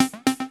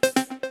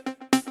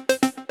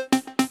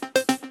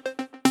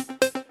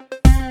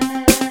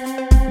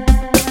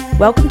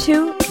Welcome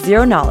to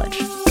Zero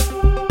Knowledge,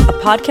 a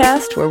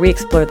podcast where we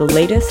explore the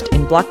latest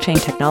in blockchain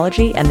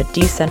technology and the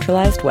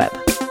decentralized web.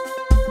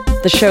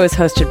 The show is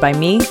hosted by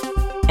me,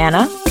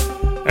 Anna.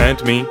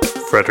 And me,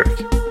 Frederick.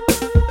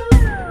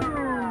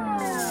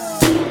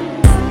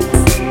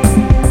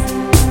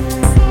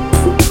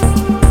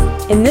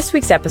 In this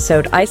week's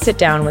episode, I sit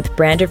down with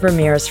Brandon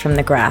Ramirez from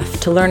The Graph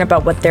to learn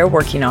about what they're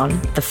working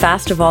on, the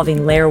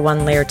fast-evolving Layer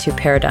 1, Layer 2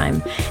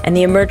 paradigm, and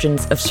the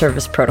emergence of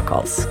service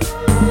protocols.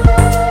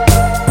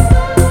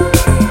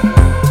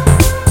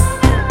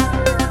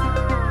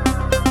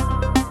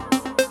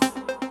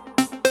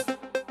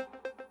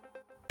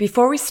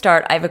 Before we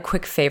start, I have a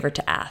quick favor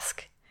to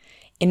ask.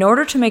 In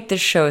order to make this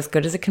show as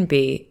good as it can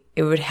be,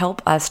 it would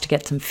help us to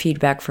get some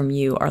feedback from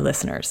you, our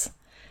listeners.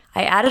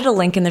 I added a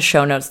link in the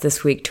show notes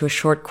this week to a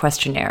short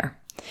questionnaire.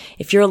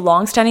 If you're a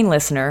long-standing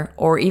listener,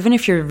 or even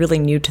if you're really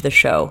new to the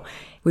show,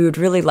 we would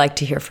really like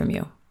to hear from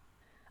you.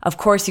 Of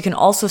course, you can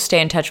also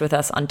stay in touch with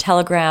us on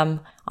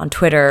Telegram, on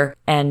Twitter,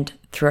 and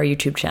through our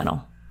YouTube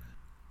channel.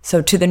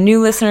 So to the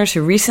new listeners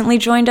who recently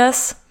joined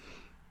us,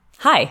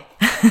 hi!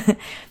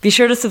 Be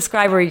sure to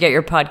subscribe where you get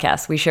your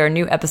podcasts. We share a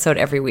new episode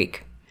every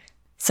week.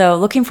 So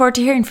looking forward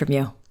to hearing from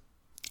you.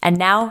 And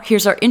now,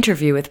 here's our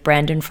interview with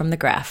Brandon from The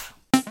Graph.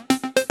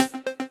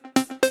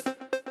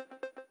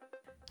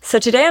 So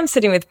today I'm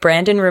sitting with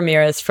Brandon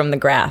Ramirez from The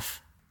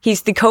Graph.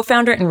 He's the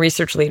co-founder and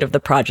research lead of the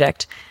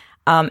project.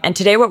 And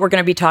today what we're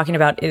going to be talking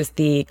about is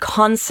the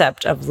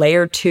concept of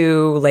Layer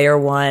 2, Layer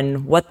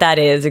 1, what that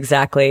is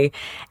exactly,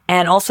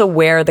 and also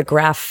where The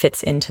Graph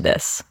fits into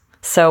this.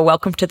 So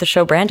welcome to the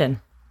show,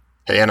 Brandon.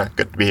 Hey, Anna.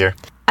 Good to be here.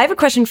 I have a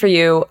question for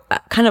you,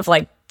 kind of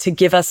like to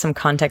give us some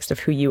context of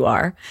who you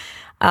are.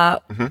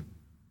 Kind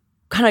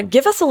of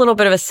give us a little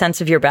bit of a sense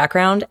of your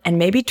background and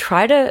maybe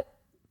try to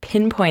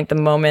pinpoint the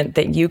moment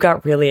that you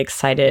got really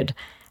excited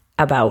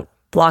about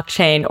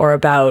blockchain or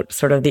about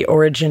sort of the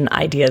origin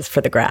ideas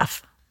for The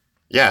Graph.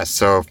 Yeah,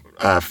 so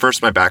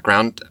first my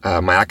background.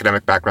 My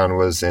academic background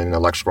was in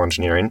electrical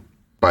engineering,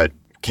 but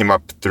came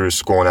up through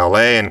school in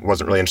LA and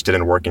wasn't really interested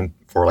in working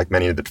for like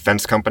many of the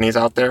defense companies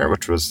out there,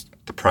 which was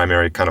the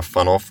primary kind of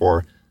funnel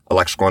for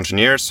electrical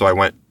engineers. So I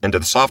went into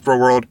the software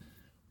world,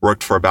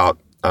 worked for about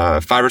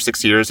 5 or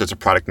 6 years as a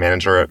product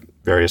manager at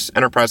various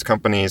enterprise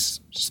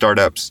companies,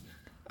 startups,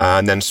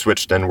 and then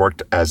switched and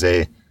worked as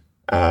a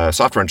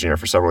software engineer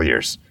for several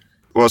years.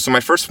 Well, so my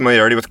first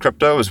familiarity with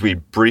crypto was we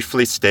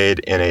briefly stayed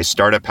in a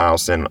startup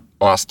house in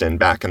Austin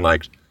back in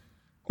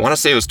I want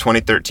to say it was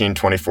 2013,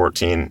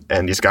 2014.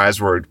 And these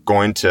guys were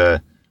going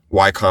to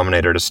Y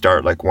Combinator to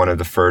start like one of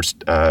the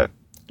first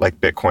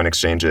Bitcoin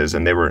exchanges.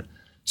 And they were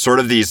sort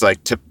of these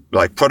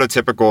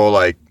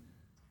prototypical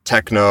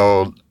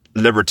techno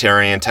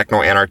libertarian,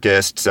 techno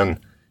anarchists. And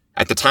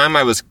at the time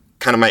I was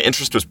my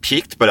interest was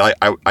piqued, but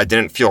I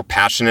didn't feel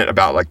passionate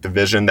about the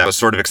vision that was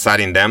sort of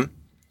exciting them.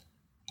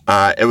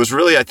 It was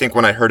really, I think,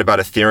 when I heard about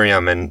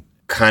Ethereum and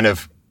kind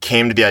of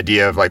came to the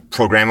idea of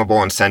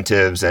programmable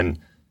incentives and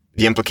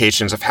the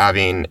implications of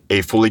having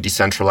a fully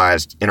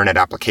decentralized internet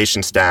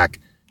application stack,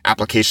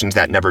 applications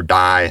that never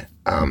die,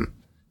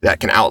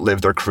 that can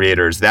outlive their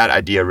creators. That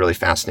idea really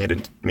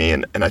fascinated me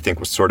and I think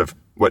was sort of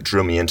what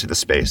drew me into the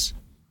space.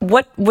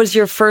 What was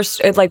your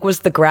first,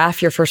 was The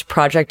Graph your first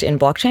project in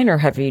blockchain, or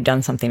have you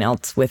done something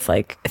else with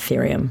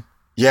Ethereum?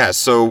 Yeah,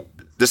 so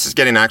this is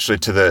getting actually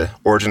to the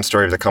origin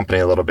story of the company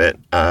a little bit.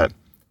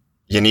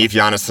 Yaniv,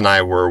 Giannis, and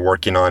I were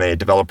working on a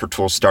developer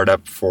tool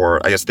startup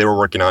they were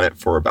working on it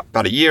for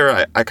about a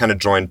year. I kind of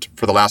joined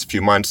for the last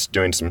few months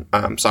doing some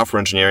software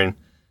engineering.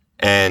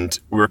 And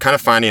we were kind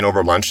of finding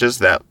over lunches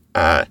that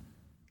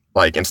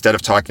instead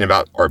of talking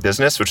about our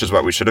business, which is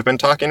what we should have been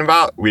talking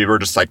about, we were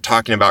just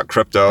talking about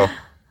crypto.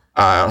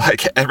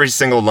 Every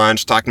single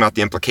lunch, talking about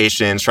the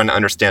implications, trying to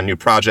understand new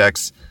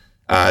projects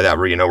that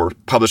were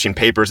publishing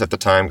papers at the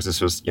time, because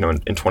this was, in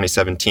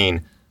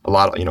 2017, a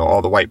lot of,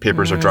 all the white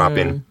papers are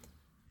dropping.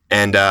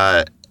 And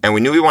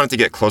we knew we wanted to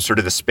get closer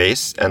to the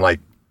space. And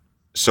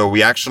so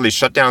we actually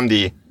shut down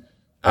the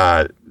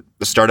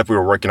startup we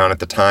were working on at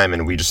the time,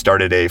 and we just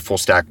started a full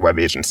stack web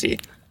agency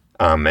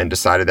and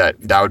decided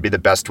that would be the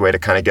best way to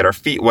kind of get our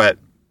feet wet,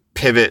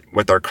 pivot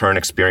with our current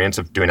experience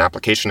of doing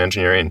application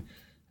engineering,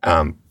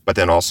 but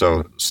then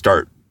also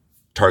start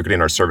targeting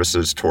our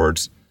services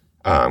towards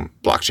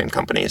blockchain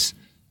companies.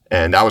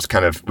 And that was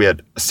we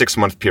had a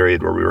 6-month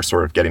period where we were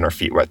sort of getting our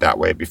feet wet that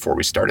way before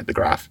we started The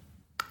Graph.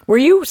 Were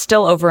you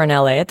still over in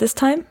LA at this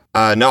time?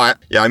 No,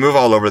 I move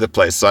all over the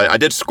place. So I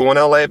did school in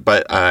LA,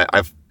 but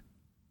I've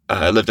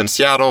lived in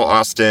Seattle,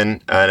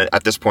 Austin, and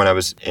at this point I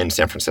was in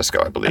San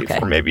Francisco, I believe,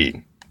 or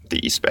maybe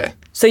the East Bay.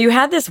 So you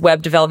had this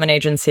web development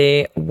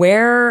agency.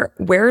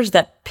 Where's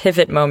that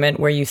pivot moment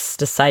where you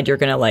decide you're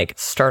going to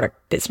start a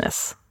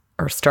business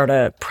or start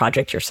a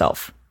project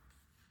yourself?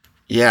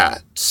 Yeah,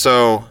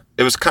 so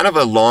it was kind of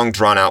a long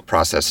drawn out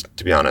process,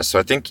 to be honest. So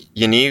I think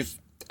Yaniv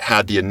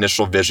had the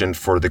initial vision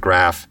for The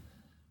Graph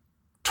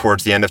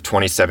towards the end of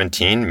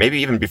 2017, maybe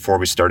even before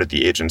we started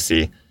the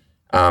agency.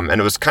 And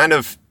it was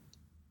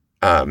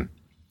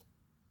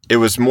it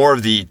was more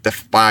of the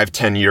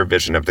 5-10 year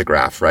vision of The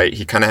Graph, right?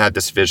 He kind of had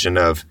this vision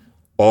of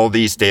all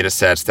these data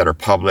sets that are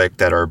public,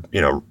 that are,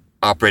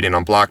 operating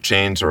on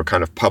blockchains or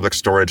kind of public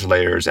storage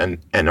layers and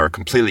are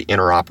completely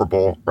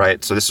interoperable,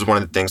 right? So this is one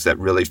of the things that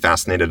really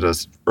fascinated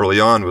us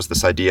early on, was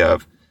this idea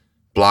of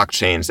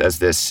blockchains as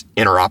this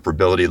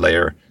interoperability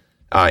layer,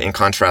 in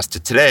contrast to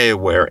today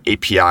where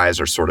APIs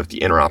are sort of the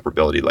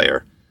interoperability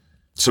layer.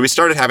 So we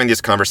started having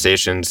these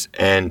conversations,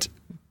 and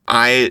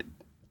I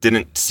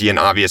didn't see an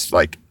obvious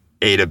like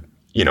A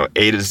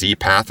to Z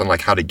path on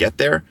like how to get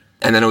there.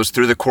 And then it was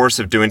through the course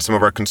of doing some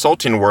of our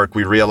consulting work,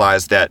 we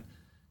realized that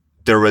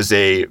there was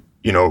a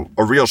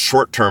real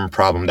short-term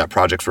problem that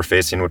projects were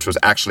facing, which was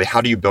actually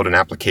how do you build an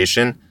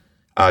application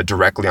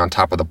directly on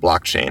top of the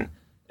blockchain?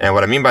 And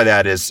what I mean by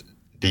that is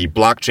the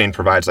blockchain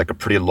provides like a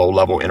pretty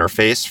low-level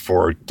interface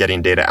for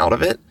getting data out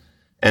of it.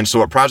 And so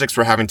what projects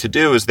were having to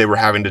do is they were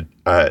having to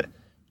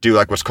do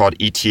like what's called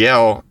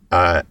ETL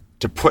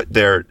to put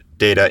their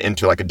data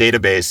into like a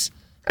database,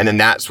 and then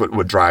that's what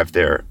would drive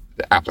their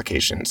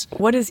applications.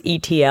 What is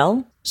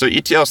ETL? So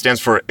ETL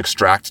stands for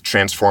extract,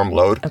 transform,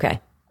 load. Okay.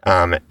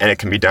 And it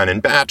can be done in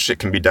batch. It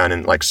can be done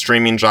in like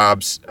streaming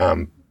jobs.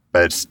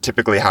 But it's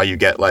typically how you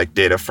get like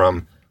data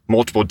from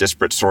multiple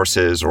disparate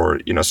sources or,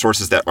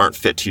 sources that aren't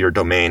fit to your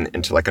domain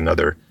into like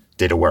another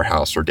data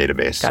warehouse or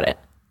database. Got it.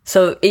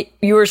 So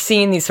you were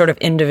seeing these sort of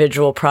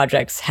individual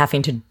projects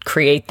having to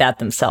create that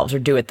themselves or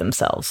do it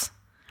themselves.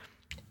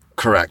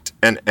 Correct.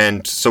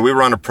 And so we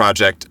were on a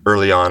project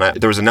early on.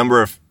 There was a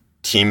number of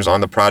teams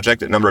on the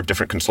project, a number of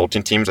different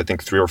consulting teams, I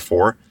think 3 or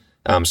 4.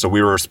 So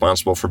we were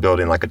responsible for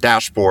building like a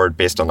dashboard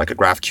based on like a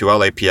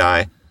GraphQL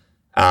API.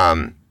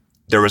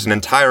 There was an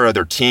entire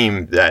other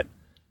team that,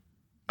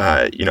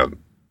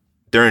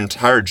 their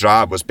entire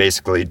job was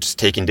basically just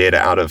taking data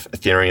out of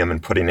Ethereum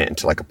and putting it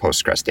into like a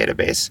Postgres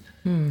database.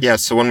 Yeah.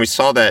 So when we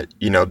saw that,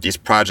 these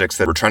projects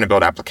that were trying to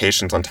build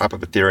applications on top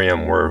of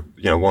Ethereum were,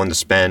 willing to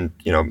spend,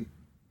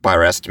 by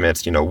our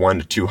estimates,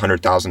 $100,000 to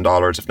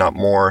 $200,000, if not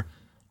more,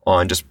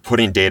 on just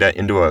putting data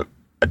into a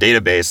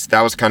database,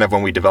 that was kind of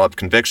when we developed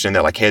conviction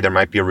that like, hey, there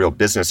might be a real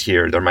business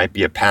here. There might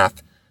be a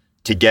path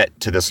to get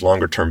to this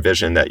longer term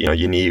vision that,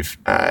 Yaniv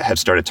had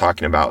started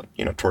talking about,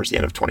 towards the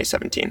end of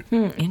 2017.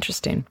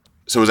 Interesting.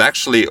 So it was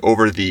actually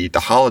over the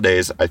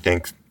holidays, I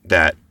think,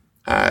 that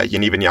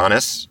Yaniv and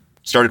Giannis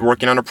started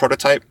working on a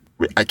prototype.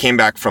 I came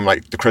back from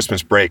like the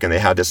Christmas break, and they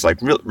had this like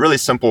really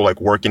simple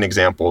like working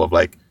example of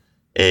like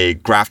a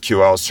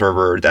GraphQL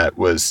server that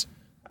was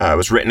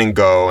written in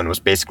Go and was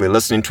basically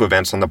listening to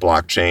events on the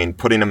blockchain,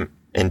 putting them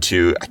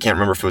into, I can't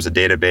remember if it was a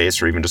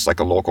database or even just like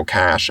a local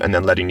cache, and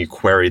then letting you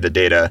query the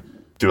data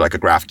through like a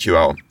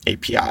GraphQL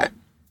API.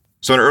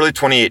 So in early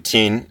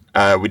 2018,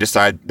 we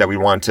decided that we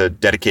wanted to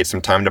dedicate some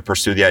time to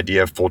pursue the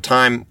idea full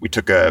time. We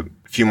took a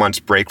few months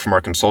break from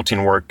our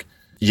consulting work.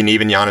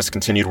 Yaniv and Giannis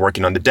continued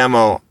working on the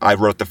demo. I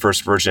wrote the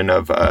first version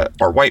of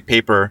our white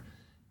paper.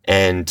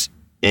 And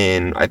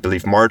in, I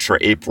believe, March or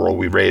April,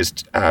 we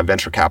raised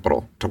venture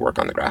capital to work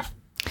on the graph.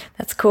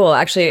 That's cool.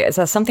 Actually,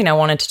 it's something I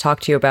wanted to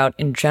talk to you about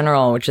in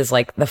general, which is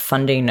like the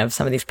funding of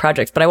some of these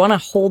projects. But I want to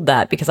hold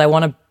that because I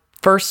want to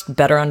first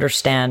better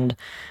understand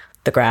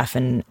the graph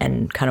and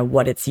kind of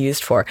what it's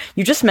used for.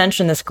 You just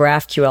mentioned this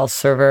GraphQL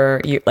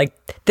server.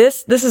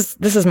 This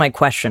is my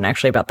question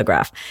actually about the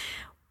graph.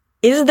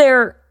 Is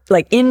there,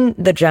 like, in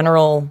the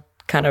general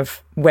kind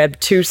of Web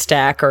 2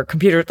 stack or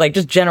computer, like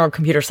just general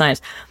computer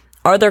science,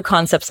 are there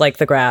concepts like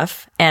the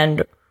graph?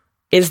 And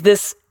is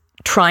this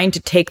trying to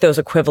take those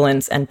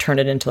equivalents and turn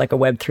it into like a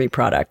Web 3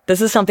 product?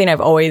 This is something I've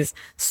always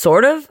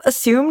sort of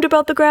assumed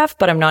about the graph,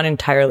 but I'm not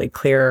entirely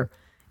clear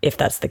if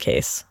that's the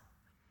case.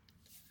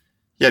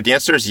 Yeah, the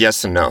answer is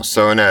yes and no.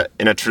 So in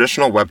a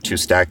traditional Web 2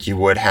 stack, you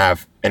would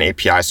have an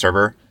API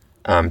server.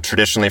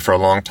 Traditionally, for a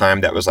long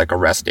time, that was like a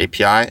REST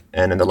API.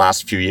 And in the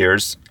last few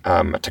years,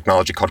 a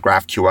technology called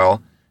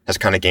GraphQL has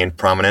kind of gained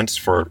prominence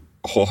for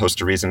a whole host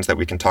of reasons that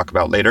we can talk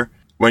about later.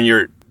 When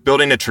you're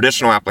building a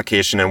traditional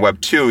application in Web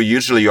 2,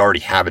 usually you already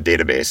have a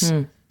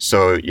database.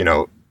 So,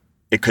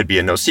 it could be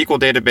a NoSQL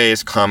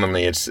database.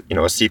 Commonly, it's, a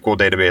SQL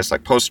database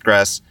like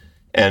Postgres.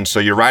 And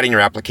so you're writing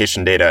your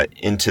application data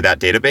into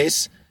that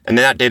database. And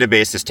then that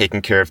database is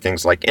taking care of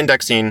things like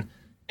indexing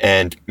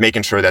and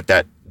making sure that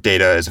that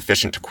data is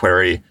efficient to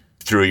query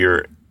through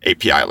your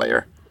API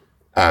layer.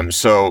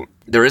 So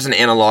there is an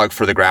analog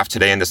for the graph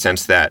today in the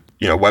sense that,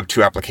 Web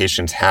 2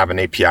 applications have an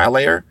API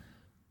layer,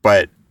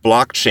 but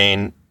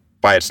blockchain,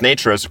 by its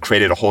nature, has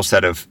created a whole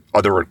set of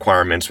other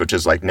requirements, which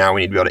is like now we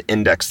need to be able to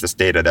index this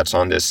data that's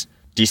on this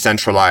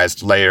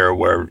decentralized layer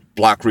where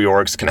block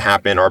reorgs can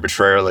happen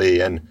arbitrarily.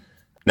 And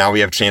now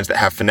we have chains that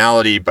have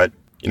finality, but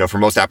for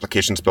most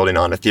applications building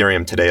on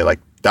Ethereum today, like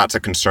that's a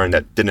concern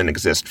that didn't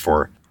exist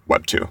for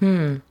Web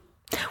 2.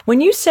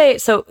 When you say,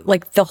 so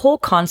like the whole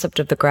concept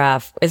of the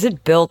graph, is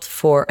it built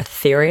for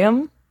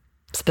Ethereum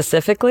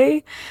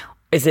specifically?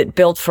 Is it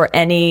built for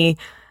any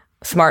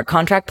smart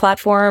contract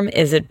platform?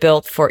 Is it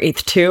built for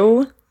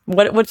ETH2?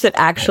 What's it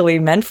actually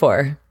meant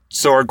for?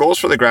 So our goals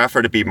for the graph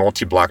are to be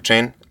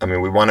multi-blockchain. I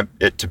mean, we want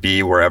it to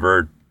be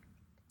wherever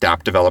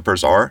dApp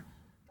developers are.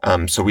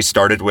 So we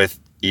started with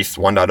ETH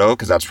 1.0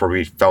 because that's where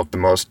we felt the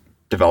most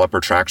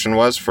developer traction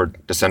was for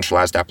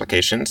decentralized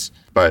applications.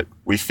 But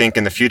we think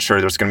in the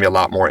future, there's going to be a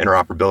lot more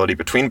interoperability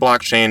between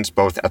blockchains,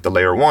 both at the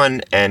layer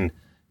one and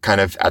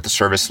kind of at the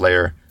service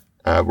layer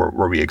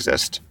where we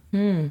exist.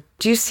 Do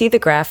you see the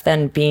graph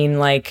then being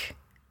like,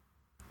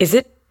 is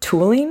it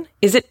tooling?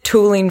 Is it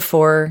tooling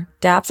for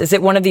dApps? Is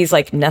it one of these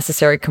like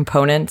necessary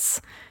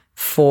components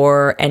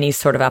for any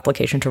sort of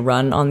application to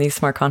run on these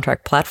smart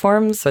contract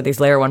platforms or these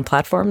layer one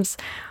platforms?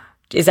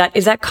 Is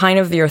that kind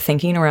of your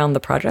thinking around the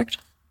project?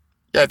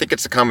 Yeah, I think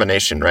it's a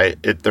combination, right?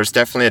 There's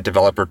definitely a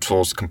developer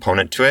tools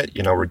component to it.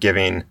 We're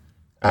giving,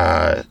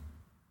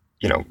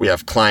 we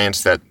have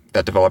clients that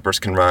developers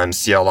can run,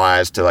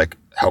 CLIs to like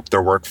help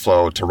their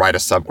workflow, to write a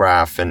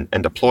subgraph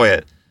and deploy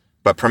it.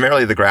 But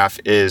primarily the graph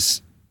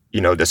is,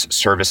 this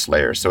service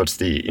layer. So it's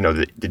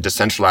the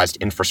decentralized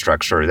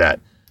infrastructure that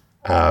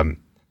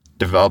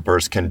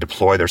developers can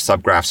deploy their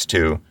subgraphs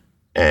to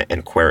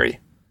and query.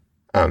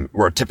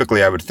 Where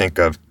typically I would think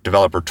of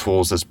developer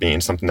tools as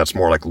being something that's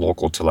more like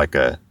local to like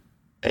a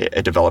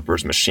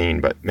developer's machine,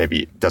 but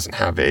maybe doesn't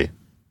have a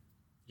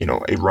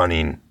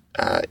running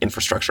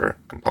infrastructure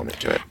component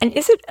to it.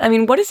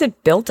 And what is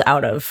it built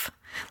out of?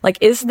 Like,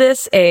 is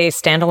this a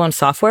standalone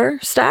software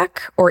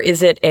stack, or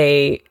is it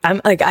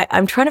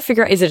I'm trying to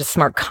figure out, is it a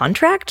smart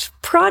contract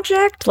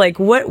project? Like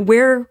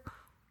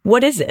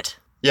what is it?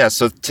 Yeah.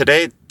 So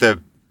today the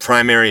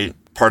primary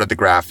part of the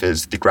graph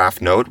is the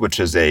graph node, which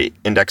is a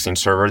indexing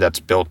server that's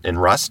built in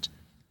Rust.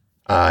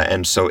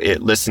 And so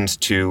it listens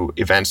to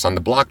events on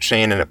the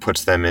blockchain and it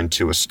puts them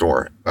into a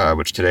store,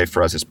 which today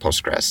for us is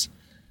Postgres.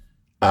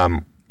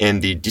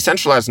 In the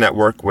decentralized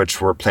network, which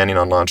we're planning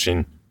on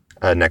launching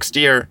next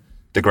year,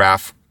 the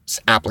graph's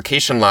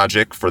application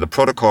logic for the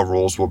protocol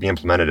rules will be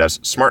implemented as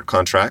smart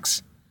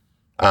contracts.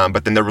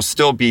 But then there will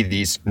still be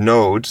these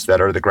nodes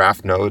that are the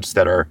graph nodes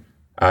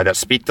that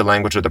speak the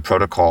language of the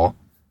protocol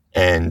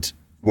and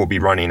will be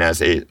running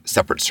as a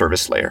separate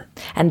service layer.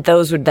 And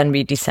those would then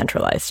be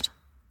decentralized.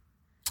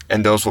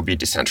 And those will be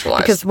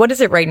decentralized. Because what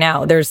is it right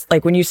now? There's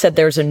like, when you said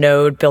there's a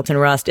node built in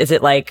Rust, is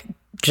it like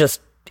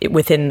just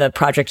within the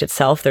project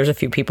itself, there's a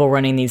few people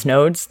running these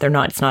nodes?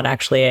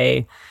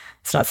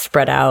 It's not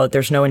spread out.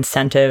 There's no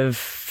incentive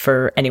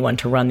for anyone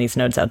to run these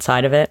nodes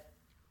outside of it.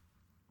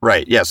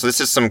 Right. Yeah. So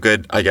this is some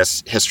good, I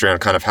guess, history on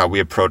kind of how we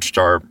approached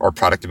our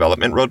product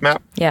development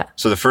roadmap. Yeah.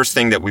 So the first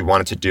thing that we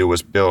wanted to do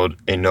was build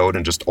a node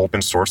and just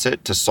open source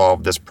it to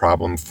solve this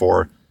problem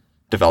for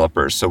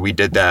developers. So we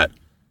did that,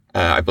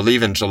 I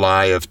believe, in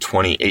July of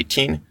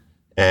 2018.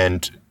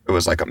 And it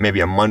was like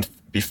maybe a month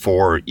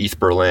before ETH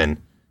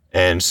Berlin.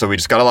 And so we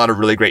just got a lot of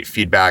really great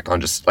feedback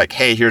on just like,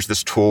 hey, here's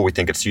this tool. We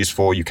think it's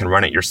useful. You can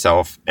run it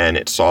yourself and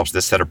it solves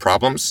this set of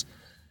problems.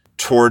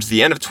 Towards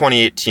the end of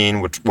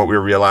 2018, what we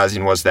were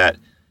realizing was that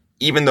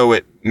even though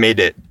it made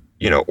it,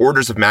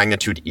 orders of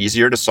magnitude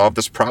easier to solve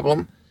this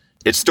problem,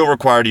 it still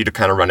required you to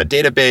kind of run a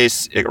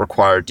database. It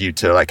required you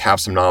to like have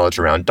some knowledge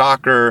around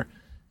Docker.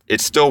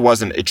 It still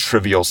wasn't a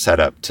trivial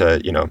setup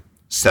to,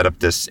 set up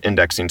this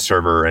indexing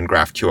server and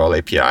GraphQL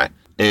API.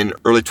 In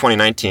early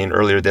 2019,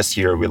 earlier this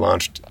year, we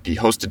launched the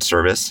hosted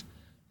service,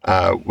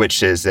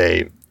 which is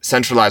a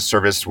centralized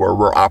service where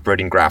we're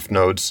operating graph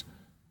nodes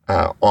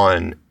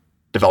on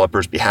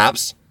developers'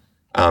 behalves.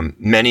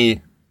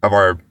 Many of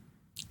our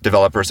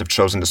developers have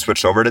chosen to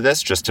switch over to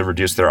this just to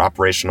reduce their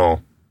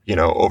operational,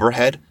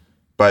 overhead.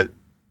 But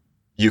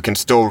you can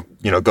still,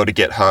 go to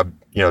GitHub,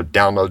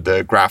 download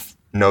the graph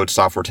node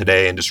software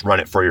today and just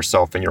run it for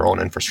yourself in your own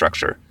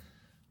infrastructure.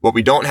 What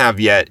we don't have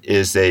yet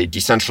is a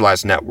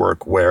decentralized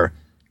network where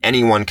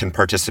anyone can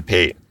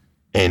participate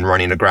in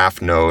running a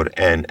graph node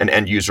and an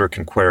end user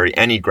can query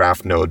any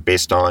graph node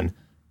based on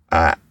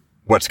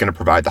what's going to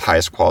provide the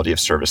highest quality of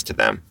service to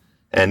them.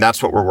 And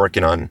that's what we're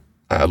working on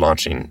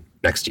launching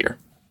next year.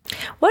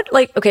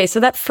 So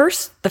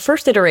the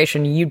first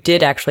iteration, you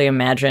did actually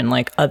imagine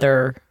like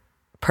other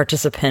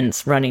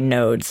participants running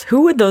nodes.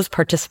 Who would those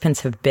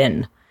participants have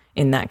been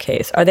in that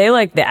case? Are they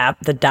like the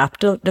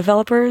dApp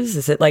developers?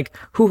 Is it like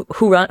who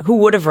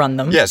would have run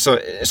them? Yeah. So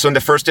in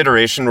the first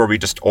iteration where we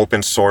just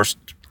open sourced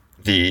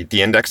the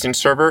indexing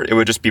server, it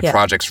would just be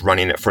projects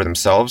running it for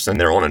themselves in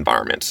their own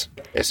environments,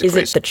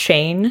 basically. Is it the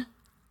chain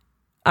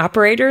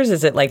operators?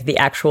 Is it like the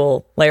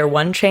actual layer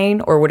 1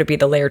 chain, or would it be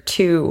the layer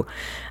 2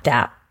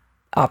 dApp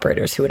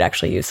operators who would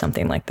actually use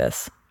something like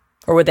this?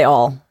 Or would they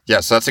all? Yeah,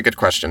 so that's a good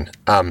question.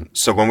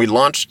 So when we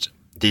launched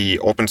the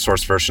open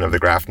source version of the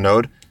Graph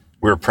node,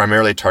 we were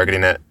primarily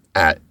targeting it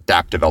at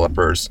dApp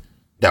developers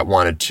that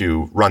wanted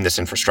to run this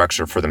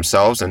infrastructure for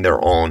themselves in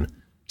their own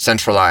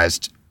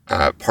centralized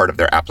part of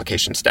their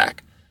application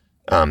stack.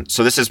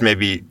 So this is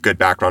maybe good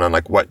background on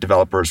like what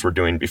developers were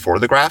doing before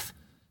the Graph.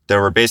 There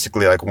were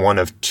basically like one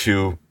of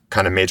two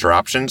kind of major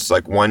options.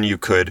 Like one, you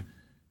could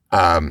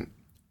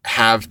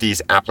have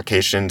these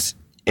applications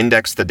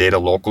index the data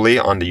locally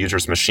on the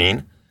user's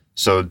machine.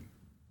 So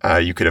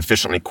you could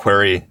efficiently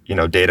query,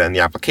 data in the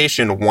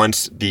application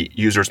once the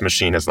user's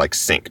machine is like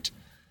synced.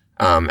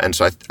 And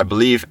so I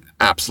believe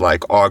apps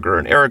like Augur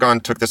and Aragon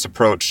took this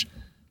approach.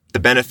 The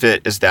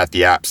benefit is that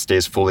the app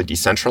stays fully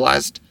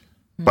decentralized,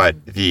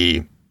 but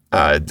the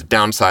The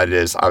downside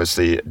is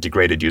obviously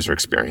degraded user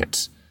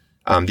experience.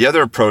 The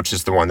other approach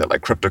is the one that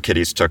like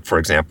CryptoKitties took, for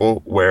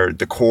example, where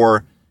the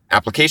core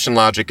application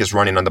logic is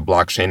running on the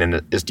blockchain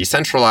and is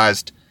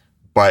decentralized,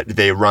 but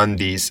they run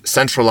these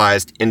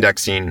centralized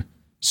indexing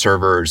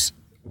servers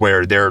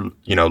where they're,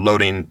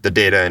 loading the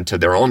data into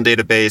their own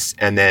database,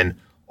 and then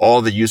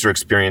all the user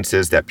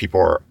experiences that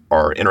people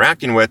are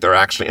interacting with are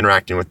actually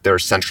interacting with their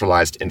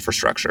centralized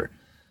infrastructure.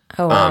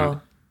 Oh,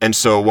 wow. And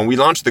so when we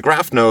launched the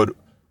Graph node,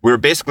 we were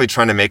basically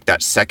trying to make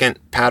that second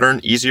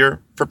pattern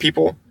easier for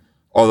people,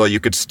 although you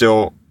could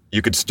still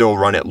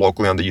run it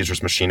locally on the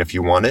user's machine if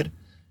you wanted.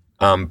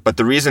 But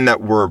the reason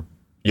that we're,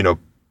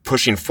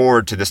 pushing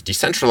forward to this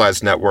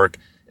decentralized network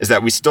is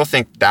that we still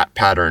think that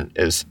pattern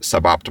is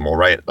suboptimal,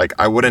 right? Like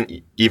I wouldn't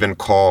even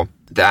call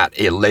that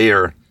a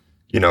layer,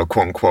 quote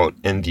unquote,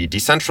 in the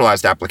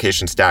decentralized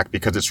application stack,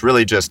 because it's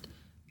really just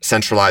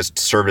centralized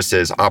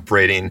services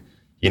operating,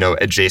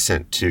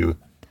 adjacent to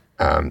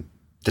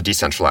the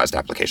decentralized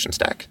application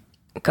stack.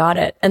 Got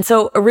it. And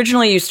so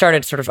originally you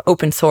started sort of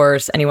open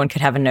source, anyone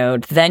could have a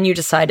node. Then you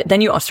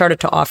started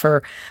to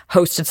offer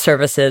hosted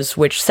services,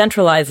 which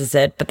centralizes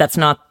it, but that's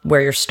not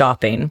where you're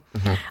stopping.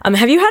 Mm-hmm.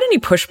 Have you had any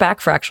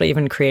pushback for actually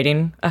even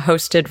creating a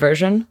hosted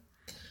version?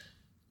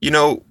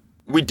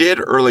 We did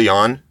early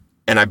on,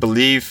 and I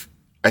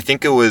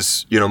think it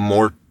was,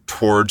 more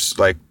towards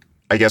like,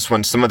 I guess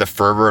when some of the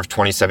fervor of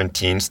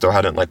 2017 still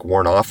hadn't like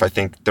worn off. I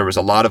think there was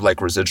a lot of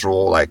like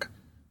residual like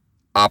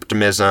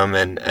optimism,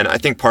 and I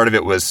think part of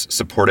it was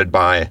supported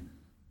by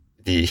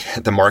the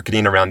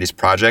marketing around these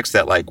projects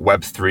that like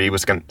Web3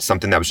 was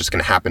something that was just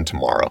going to happen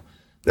tomorrow,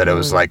 that it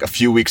was like a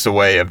few weeks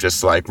away of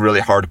just like really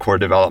hardcore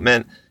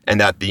development, and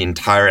that the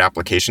entire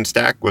application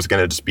stack was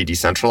going to just be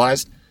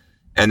decentralized.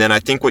 And then I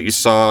think what you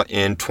saw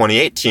in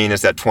 2018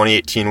 is that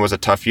 2018 was a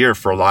tough year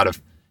for a lot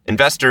of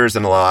investors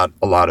and a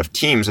lot of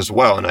teams as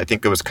well. And I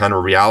think it was kind of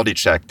a reality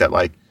check that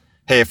like,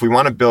 hey, if we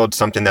want to build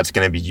something that's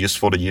going to be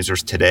useful to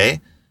users today,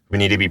 we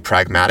need to be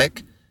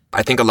pragmatic.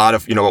 I think a lot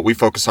of, what we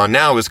focus on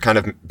now is kind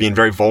of being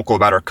very vocal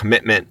about our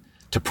commitment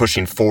to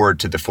pushing forward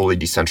to the fully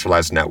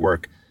decentralized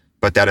network,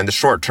 but that in the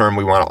short term,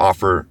 we want to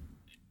offer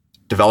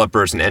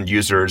developers and end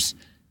users,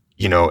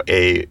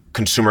 a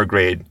consumer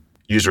grade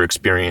user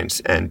experience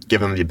and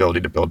give them the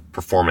ability to build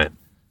performant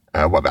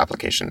web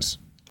applications.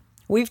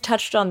 We've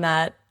touched on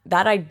that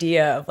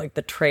idea of like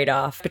the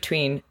trade-off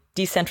between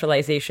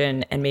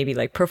decentralization and maybe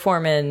like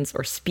performance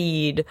or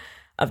speed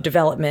of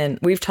development.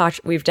 We've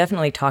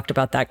definitely talked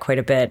about that quite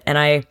a bit. And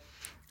I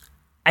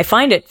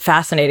find it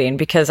fascinating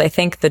because I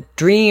think the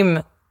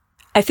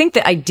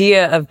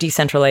idea of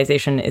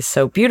decentralization is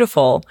so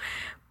beautiful,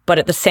 but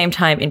at the same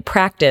time, in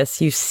practice,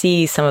 you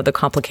see some of the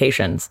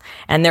complications.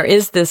 And there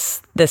is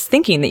this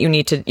thinking that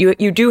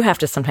you do have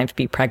to sometimes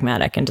be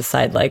pragmatic and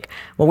decide like,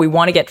 well, we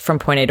want to get from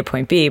point A to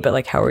point B, but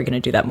like, how are we going to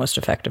do that most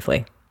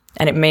effectively?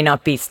 And it may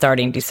not be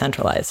starting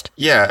decentralized.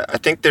 Yeah, I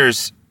think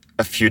there's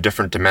a few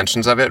different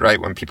dimensions of it,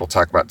 right? When people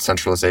talk about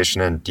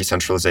centralization and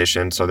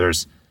decentralization. So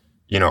there's,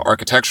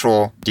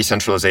 architectural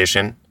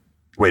decentralization,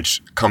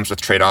 which comes with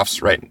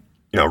trade-offs, right?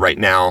 Right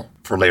now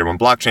for layer one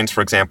blockchains,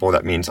 for example,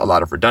 that means a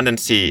lot of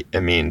redundancy.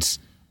 It means,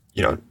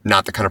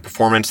 not the kind of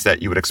performance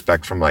that you would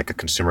expect from like a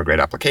consumer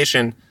grade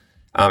application.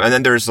 And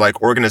then there's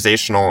like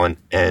organizational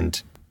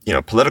and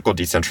political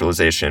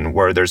decentralization,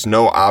 where there's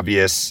no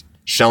obvious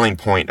shelling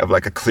point of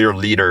like a clear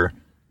leader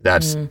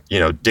that's,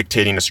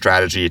 dictating a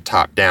strategy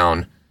top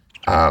down,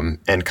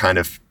 and kind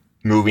of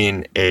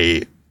moving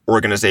a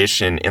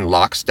organization in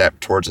lockstep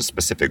towards a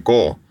specific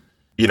goal.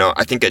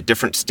 I think at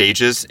different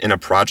stages in a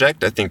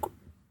project, I think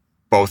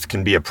both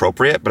can be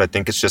appropriate, but I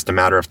think it's just a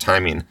matter of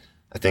timing.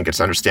 I think it's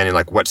understanding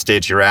like what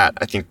stage you're at.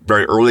 I think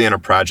very early in a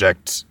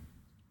project's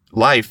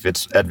life,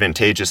 it's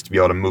advantageous to be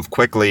able to move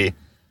quickly,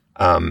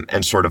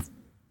 and sort of,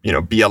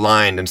 be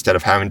aligned instead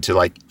of having to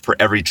like for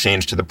every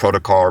change to the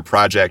protocol or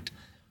project,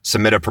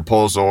 submit a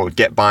proposal,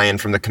 get buy-in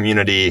from the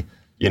community,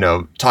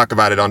 talk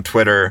about it on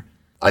Twitter.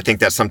 I think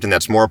that's something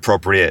that's more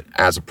appropriate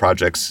as a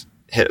project's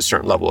hit a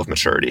certain level of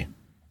maturity.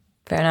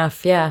 Fair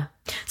enough, yeah.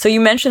 So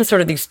you mentioned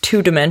sort of these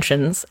two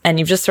dimensions, and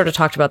you've just sort of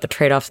talked about the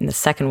trade-offs in the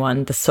second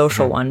one, the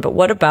social one, but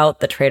what about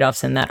the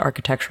trade-offs in that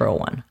architectural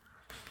one?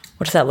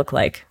 What does that look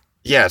like?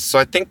 Yeah, so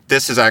I think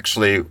this is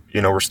actually,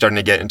 we're starting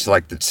to get into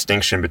like the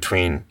distinction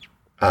between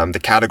the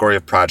category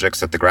of projects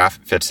that the Graph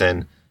fits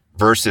in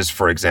versus,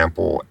 for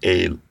example,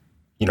 a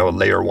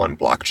layer one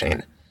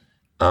blockchain.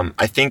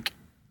 I think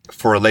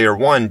for a layer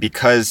one,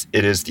 because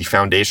it is the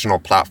foundational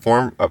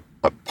platform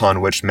upon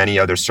which many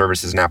other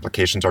services and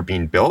applications are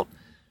being built,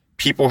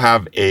 people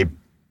have a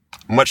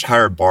much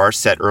higher bar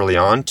set early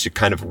on to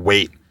kind of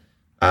weight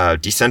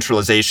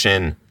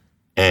decentralization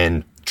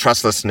and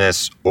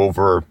trustlessness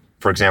over,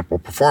 for example,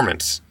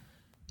 performance.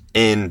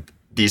 In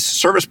these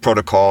service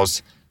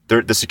protocols,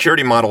 the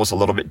security model is a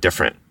little bit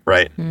different,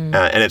 right?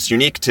 And it's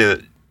unique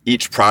to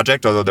each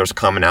project, although there's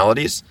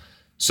commonalities.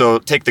 So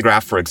take the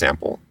Graph, for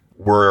example.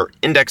 We're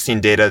indexing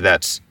data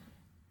that's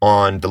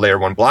on the layer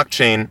one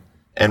blockchain,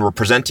 and we're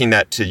presenting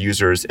that to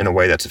users in a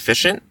way that's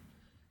efficient.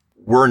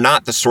 We're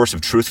not the source of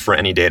truth for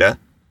any data.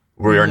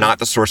 We are not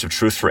the source of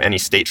truth for any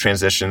state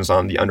transitions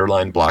on the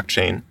underlying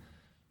blockchain.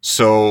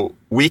 So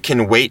we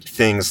can weight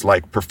things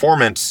like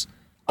performance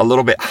a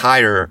little bit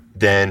higher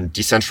than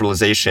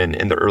decentralization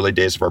in the early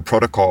days of our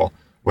protocol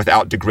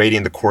without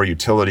degrading the core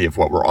utility of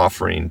what we're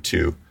offering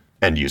to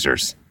end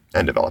users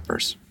and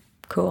developers.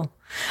 Cool.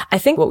 I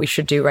think what we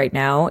should do right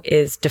now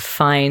is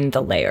define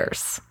the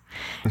layers.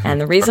 And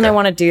the reason I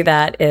want to do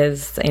that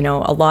is, a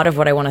lot of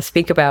what I want to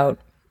speak about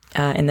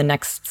in the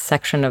next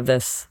section of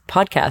this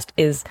podcast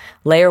is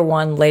layer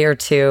 1, layer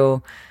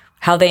 2,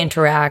 how they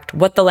interact,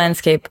 what the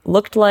landscape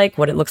looked like,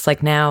 what it looks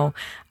like now.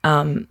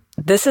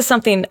 This is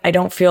something I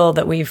don't feel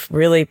that we've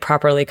really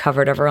properly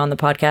covered ever on the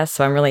podcast.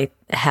 So I'm really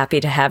happy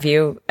to have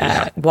you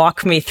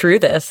walk me through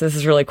this. This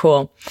is really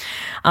cool.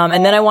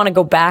 And then I want to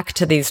go back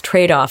to these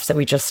trade-offs that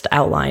we just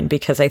outlined,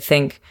 because I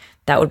think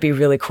that would be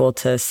really cool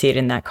to see it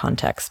in that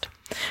context.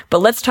 But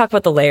let's talk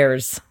about the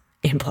layers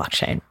in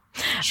blockchain.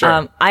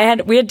 Sure.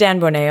 We had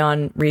Dan Boneh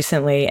on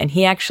recently, and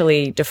he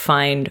actually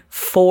defined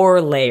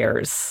 4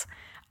 layers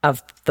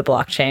of the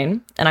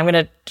blockchain. And I'm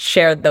going to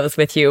share those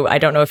with you. I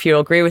don't know if you'll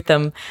agree with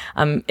them.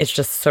 It's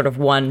just sort of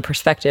one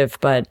perspective,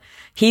 but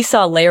he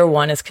saw layer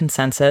 1 as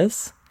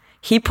consensus.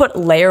 He put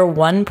layer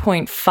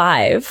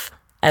 1.5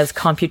 as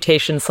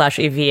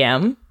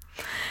computation/EVM.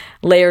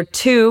 Layer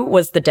 2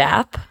 was the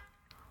dApp,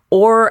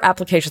 or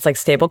applications like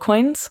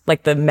stablecoins,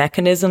 like the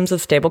mechanisms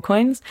of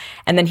stablecoins.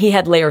 And then he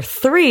had layer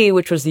 3,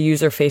 which was the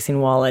user-facing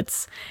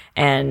wallets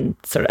and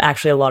sort of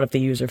actually a lot of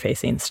the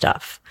user-facing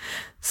stuff.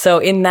 So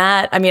in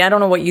that, I don't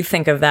know what you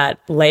think of that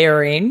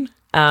layering.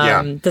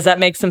 Does that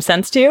make some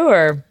sense to you,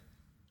 or?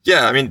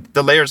 Yeah,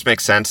 the layers make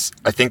sense.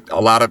 I think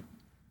a lot of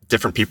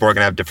different people are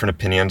going to have different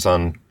opinions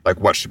on like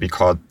what should be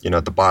called,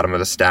 the bottom of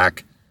the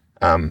stack.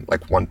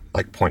 Like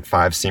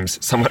 0.5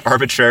 seems somewhat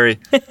arbitrary.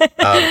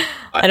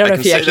 I don't know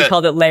if he actually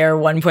called it layer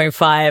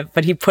 1.5,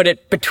 but he put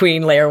it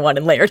between layer 1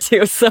 and layer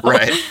 2. So,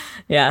 right.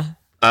 Yeah.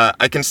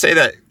 I can say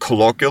that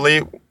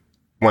colloquially,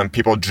 when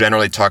people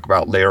generally talk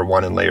about layer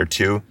 1 and layer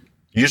 2,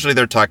 usually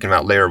they're talking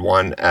about layer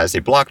 1 as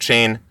a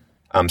blockchain.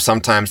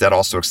 Sometimes that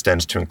also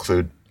extends to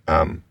include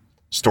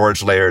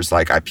storage layers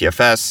like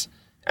IPFS.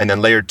 And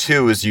then layer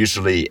 2 is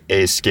usually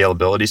a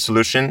scalability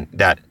solution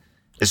that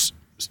is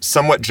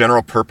somewhat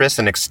general purpose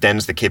and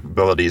extends the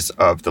capabilities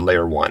of the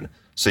layer 1.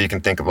 So you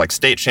can think of like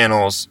state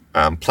channels,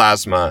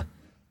 Plasma,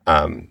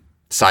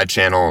 side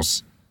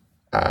channels,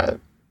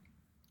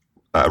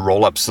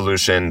 roll-up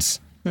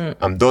solutions.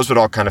 Those would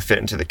all kind of fit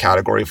into the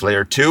category of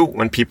layer 2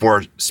 when people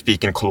are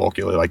speaking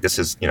colloquially. Like this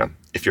is,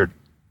 if you're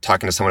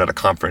talking to someone at a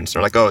conference,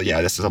 they're like, oh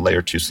yeah, this is a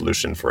layer 2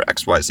 solution for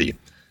XYZ.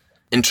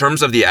 In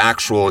terms of the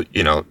actual,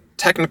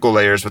 technical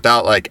layers,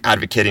 without like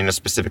advocating a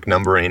specific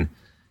numbering,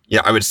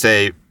 I would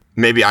say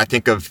maybe I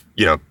think of,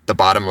 the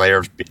bottom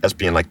layer as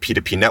being like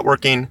P2P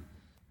networking.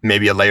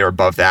 Maybe a layer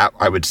above that,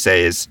 I would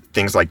say, is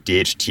things like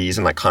DHTs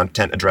and like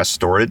content address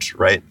storage,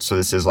 right? So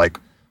this is like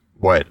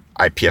what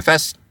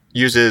IPFS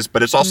uses,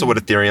 but it's also what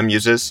Ethereum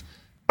uses.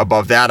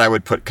 Above that, I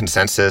would put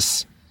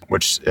consensus,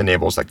 which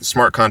enables like the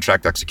smart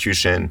contract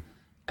execution.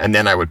 And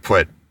then I would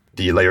put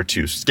the layer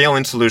 2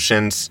 scaling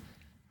solutions.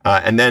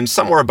 And then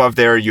somewhere above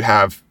there, you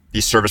have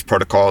these service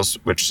protocols,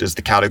 which is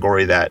the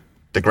category that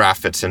the graph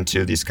fits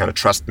into, these kind of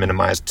trust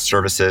minimized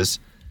services.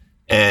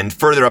 And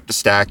further up the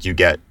stack, you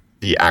get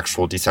the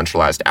actual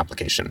decentralized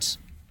applications.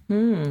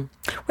 Where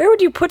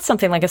would you put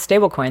something like a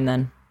stablecoin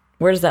then?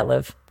 Where does that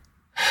live?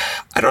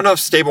 I don't know if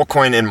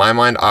stablecoin in my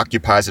mind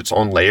occupies its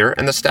own layer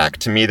in the stack.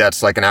 To me,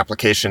 that's like an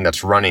application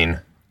that's running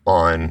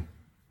on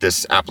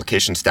this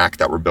application stack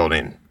that we're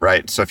building,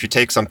 right? So if you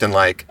take something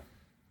like,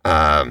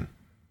 DAI,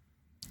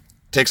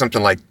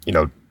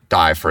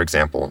 for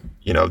example,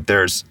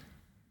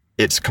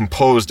 it's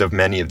composed of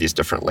many of these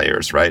different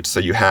layers, right? So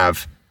you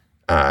have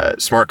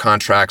smart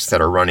contracts that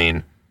are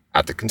running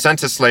at the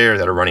consensus layer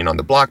that are running on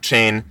the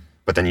blockchain,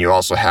 but then you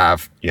also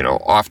have,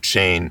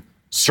 off-chain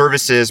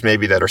services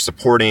maybe that are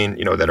supporting,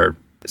 that are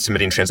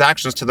submitting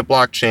transactions to the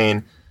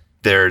blockchain.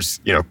 There's,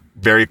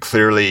 very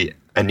clearly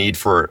a need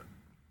for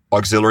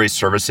auxiliary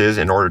services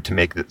in order to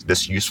make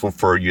this useful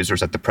for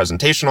users at the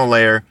presentational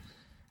layer.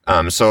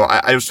 So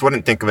I just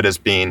wouldn't think of it as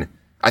being,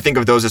 I think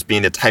of those as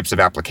being the types of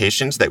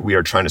applications that we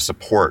are trying to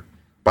support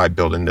by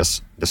building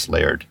this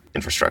layered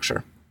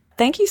infrastructure.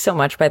 Thank you so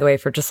much, by the way,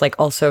 for just like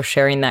also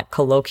sharing that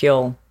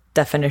colloquial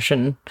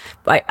definition.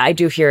 I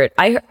do hear it.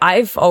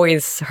 I've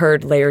always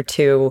heard layer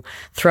 2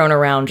 thrown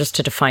around just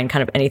to define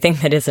kind of anything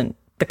that isn't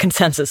the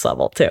consensus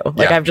level too.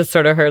 Like I've just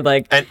sort of heard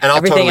like and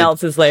everything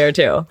else is layer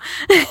 2.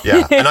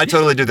 Yeah. And I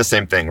totally do the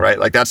same thing, right?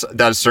 Like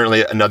that is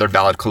certainly another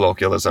valid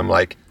colloquialism.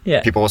 Like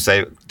people will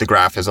say the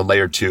graph is a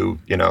layer 2,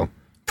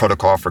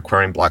 protocol for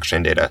querying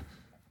blockchain data.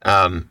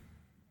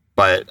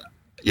 But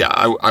yeah,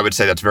 I would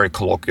say that's very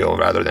colloquial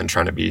rather than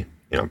trying to be,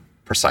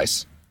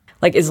 precise.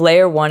 Like, is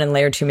layer 1 and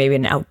layer 2 maybe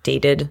an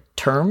outdated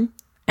term,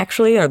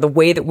 actually? Or the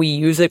way that we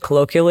use it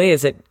colloquially,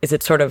 is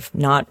it sort of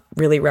not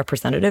really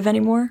representative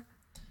anymore?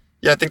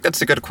 Yeah, I think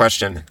that's a good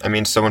question.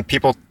 So when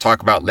people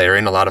talk about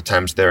layering, a lot of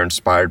times they're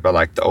inspired by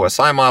like the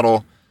OSI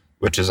model,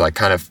 which is like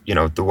kind of,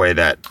 the way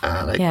that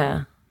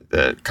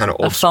the kind of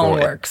A old phone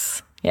school.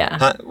 works.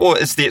 Yeah. Well,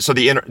 it's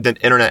the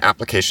internet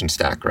application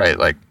stack, right?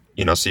 Like,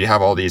 so you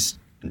have all these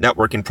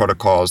networking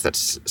protocols that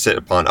sit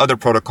upon other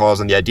protocols,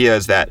 and the idea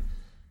is that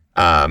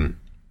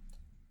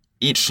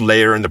each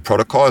layer in the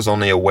protocol is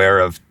only aware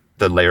of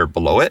the layer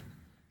below it,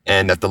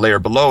 and that the layer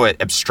below it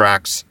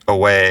abstracts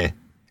away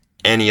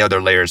any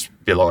other layers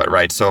below it,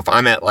 right? So if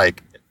I'm at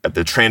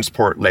the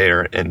transport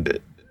layer in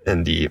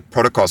the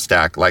protocol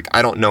stack, like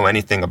I don't know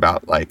anything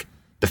about like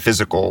the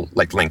physical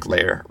link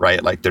layer,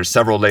 right? Like there's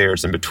several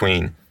layers in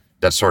between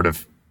that sort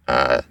of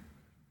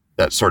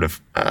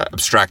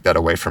abstract that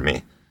away from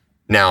me.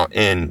 Now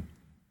in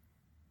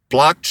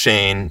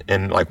blockchain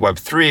and like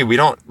Web3, we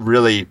don't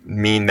really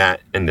mean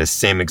that in the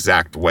same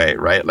exact way,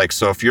 right? Like,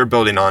 so if you're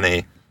building on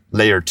a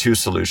layer 2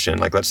 solution,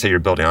 like let's say you're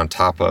building on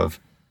top of,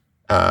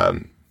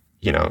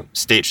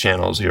 state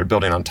channels, you're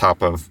building on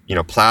top of,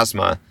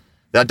 Plasma,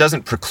 that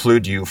doesn't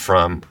preclude you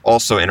from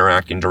also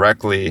interacting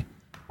directly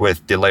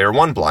with the layer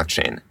 1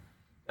 blockchain.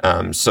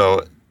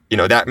 So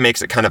that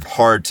makes it kind of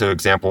hard to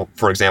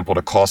for example,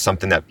 to call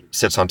something that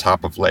sits on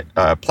top of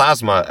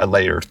Plasma a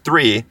layer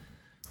 3,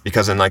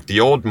 because in like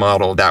the old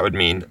model, that would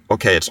mean,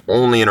 okay, it's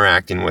only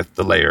interacting with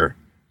the layer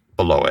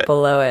below it.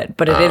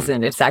 But it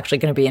isn't. It's actually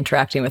going to be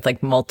interacting with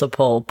like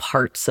multiple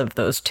parts of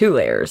those 2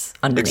 layers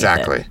underneath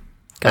exactly. it.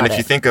 And if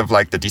you think of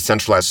like the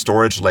decentralized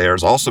storage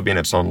layers also being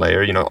its own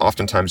layer,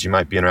 oftentimes you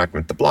might be interacting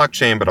with the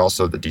blockchain, but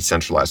also the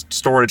decentralized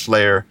storage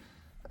layer.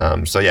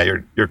 So yeah,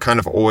 you're kind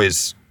of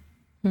always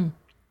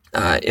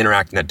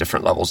interacting at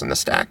different levels in the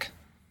stack.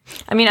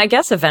 I mean, I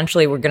guess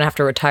eventually we're going to have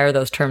to retire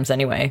those terms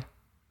anyway.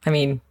 I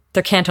mean,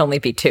 there can't only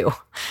be 2.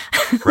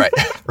 Right.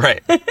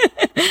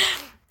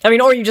 I mean,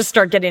 or you just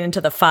start getting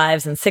into the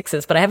 5s and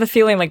 6s, but I have a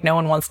feeling like no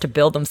one wants to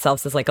build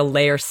themselves as like a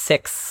layer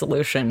 6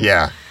 solution.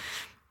 Yeah.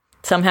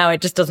 Somehow it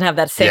just doesn't have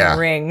that same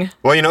ring.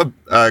 Well,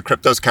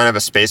 crypto's kind of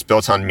a space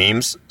built on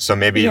memes. So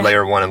maybe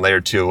layer 1 and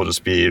layer 2 will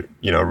just be,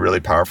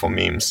 really powerful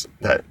memes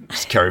that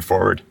just carry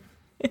forward.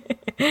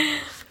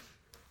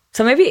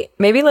 So maybe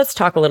let's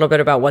talk a little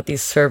bit about what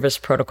these service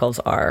protocols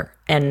are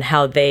and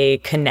how they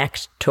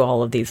connect to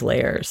all of these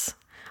layers.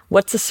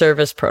 What's a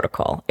service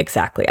protocol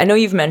exactly? I know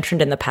you've mentioned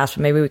in the past,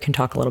 but maybe we can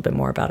talk a little bit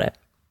more about it.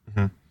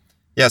 Mm-hmm.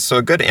 Yeah, so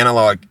a good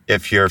analog,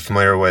 if you're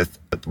familiar with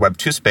the Web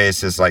 2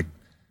 space, is like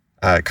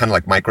kind of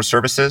like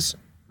microservices,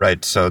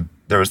 right? So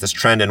there was this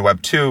trend in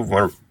Web 2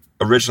 where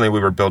originally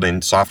we were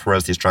building software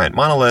as these giant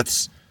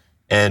monoliths,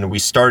 and we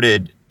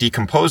started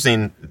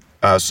decomposing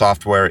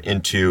software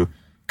into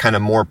kind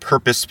of more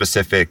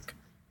purpose-specific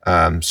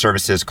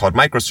services called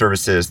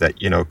microservices that,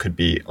 could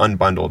be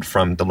unbundled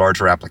from the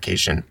larger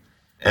application.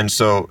 And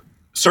so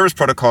service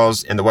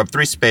protocols in the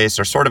Web3 space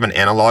are sort of an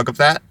analog of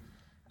that.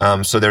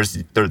 So there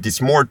are these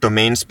more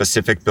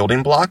domain-specific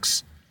building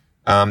blocks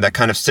that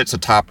kind of sits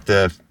atop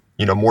the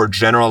more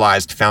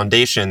generalized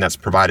foundation that's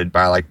provided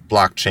by like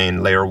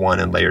blockchain layer 1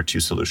 and layer 2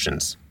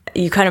 solutions.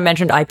 You kind of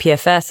mentioned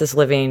IPFS is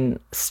living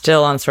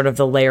still on sort of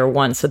the layer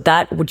 1. So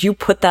would you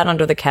put that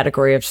under the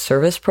category of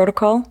service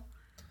protocol?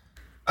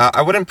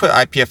 I wouldn't put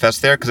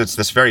IPFS there because it's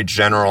this very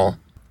general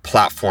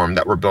platform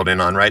that we're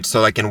building on, right?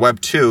 So like in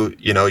Web 2,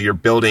 you're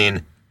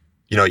building,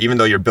 even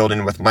though you're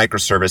building with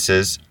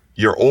microservices,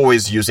 you're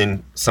always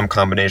using some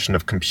combination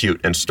of compute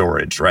and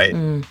storage, right?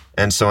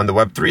 And so in the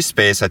Web3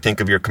 space, I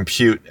think of your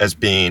compute as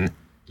being,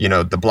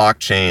 the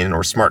blockchain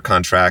or smart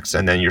contracts,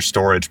 and then your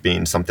storage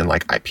being something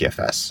like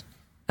IPFS.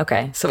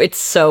 Okay. So it's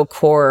so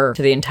core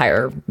to the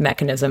entire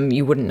mechanism,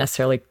 you wouldn't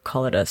necessarily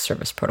call it a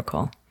service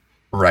protocol.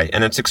 Right.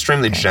 And it's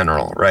extremely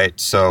general, right?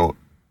 So,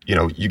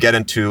 you get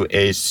into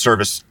a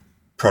service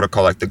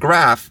protocol like the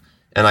graph,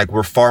 and like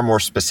we're far more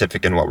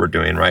specific in what we're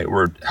doing, right?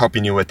 We're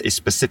helping you with a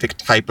specific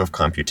type of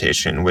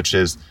computation, which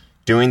is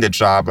doing the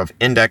job of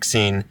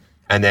indexing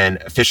and then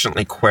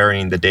efficiently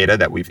querying the data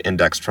that we've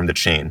indexed from the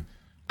chain.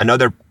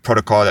 Another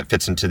protocol that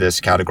fits into this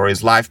category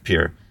is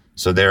LivePeer.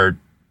 So they're,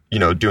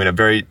 doing a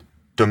very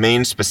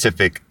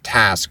domain-specific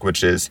task,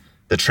 which is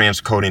the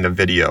transcoding of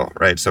video,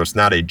 right? So it's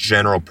not a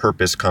general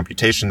purpose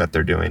computation that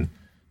they're doing.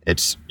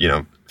 It's,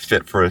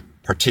 fit for a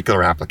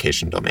particular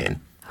application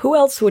domain. Who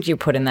else would you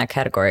put in that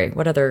category?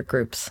 What other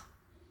groups?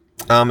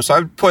 So I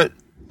would put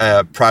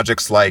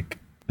projects like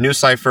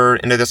NuCypher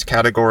into this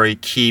category,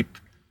 Keep,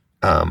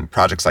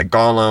 projects like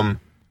Golem,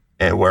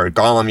 and where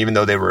Golem, even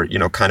though they were,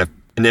 kind of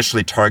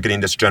initially targeting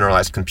this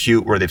generalized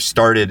compute, where they've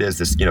started as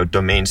this,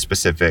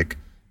 domain-specific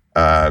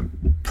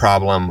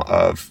problem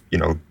of,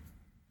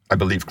 I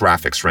believe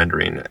graphics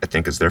rendering, I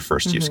think is their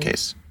first use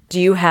case. Do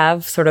you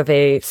have sort of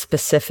a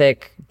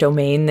specific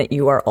domain that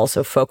you are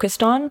also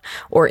focused on,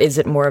 or is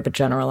it more of a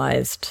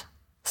generalized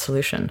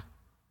solution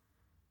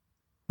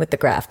with the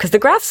graph? Because the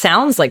graph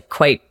sounds like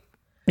quite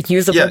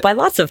usable by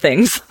lots of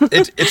things.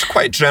 It's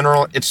quite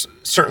general. It's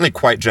certainly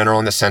quite general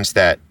in the sense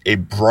that a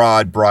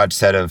broad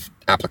set of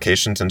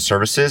applications and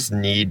services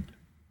need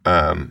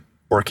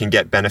or can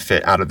get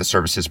benefit out of the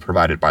services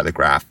provided by the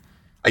graph.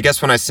 I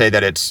guess when I say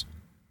that it's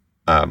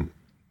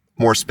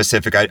more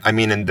specific, I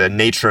mean in the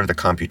nature of the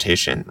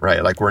computation,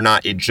 right? Like we're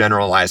not a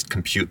generalized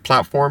compute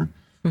platform.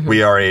 Mm-hmm.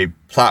 We are a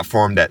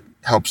platform that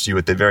helps you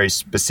with a very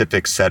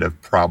specific set of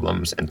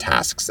problems and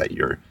tasks that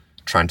you're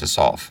trying to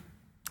solve.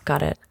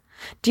 Got it.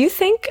 Do you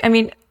think, I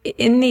mean,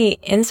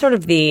 in sort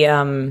of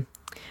the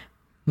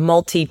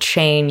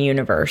multi-chain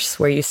universe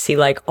where you see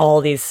like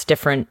all these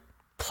different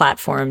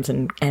platforms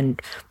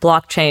and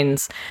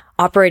blockchains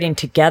operating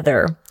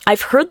together,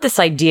 I've heard this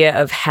idea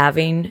of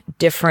having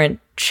different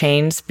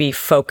chains be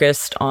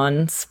focused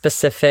on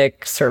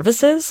specific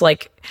services,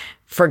 like,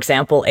 for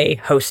example, a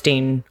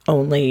hosting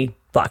only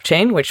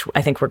blockchain, which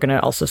I think we're going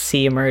to also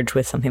see emerge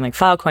with something like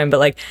Filecoin, but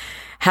like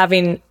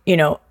having,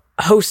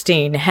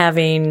 hosting,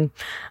 having,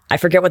 I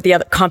forget what the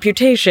other,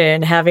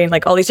 computation, having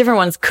like all these different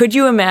ones. Could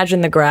you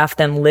imagine the graph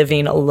then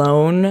living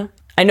alone?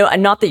 I know,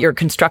 not that you're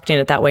constructing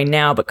it that way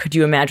now, but could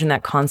you imagine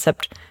that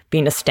concept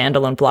being a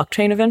standalone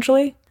blockchain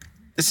eventually?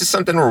 This is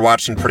something we're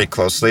watching pretty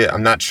closely.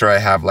 I'm not sure I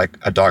have like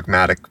a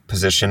dogmatic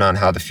position on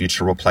how the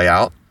future will play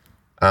out.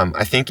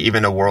 I think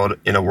even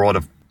in a world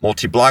of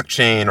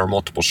multi-blockchain or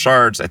multiple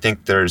shards, I think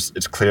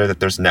it's clear that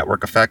there's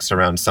network effects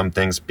around some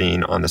things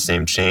being on the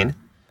same chain.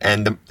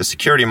 And the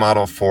security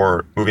model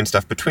for moving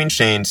stuff between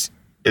chains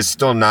is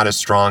still not as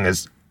strong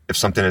as if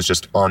something is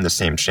just on the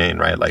same chain,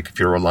 right? Like if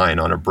you're relying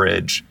on a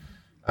bridge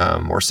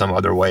or some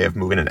other way of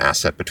moving an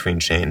asset between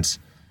chains.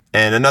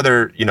 And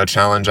another,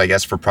 challenge, I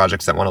guess, for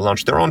projects that want to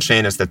launch their own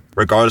chain is that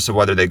regardless of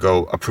whether they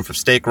go a proof of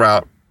stake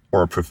route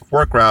or a proof of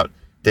work route,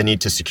 they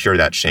need to secure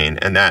that chain.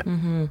 And that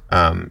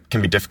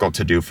can be difficult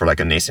to do for like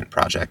a nascent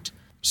project.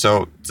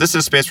 So this is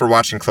a space we're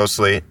watching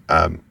closely.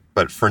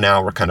 But for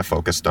now, we're kind of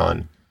focused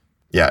on,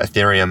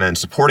 Ethereum and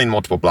supporting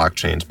multiple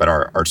blockchains. But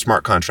our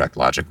smart contract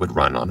logic would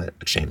run on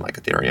a chain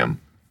like Ethereum.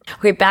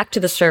 Okay, back to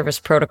the service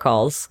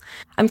protocols.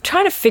 I'm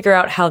trying to figure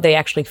out how they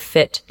actually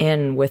fit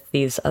in with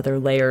these other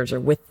layers or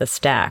with the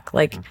stack.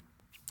 Like,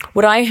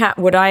 would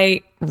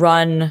I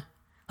run,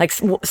 like,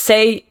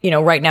 say,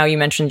 right now you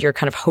mentioned you're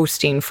kind of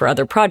hosting for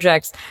other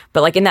projects,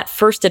 but like in that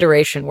first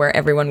iteration where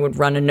everyone would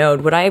run a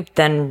node, would I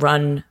then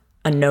run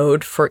a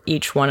node for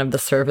each one of the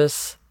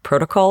service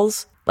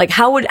protocols? Like,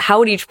 how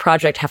would each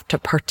project have to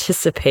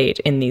participate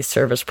in these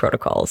service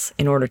protocols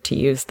in order to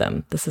use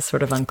them? This is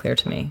sort of unclear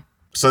to me.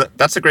 So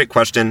that's a great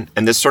question.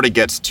 And this sort of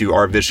gets to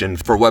our vision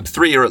for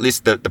Web3, or at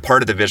least the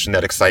part of the vision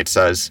that excites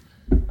us,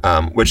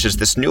 which is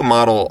this new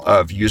model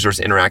of users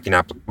interacting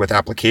with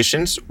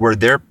applications where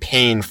they're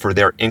paying for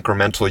their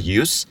incremental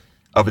use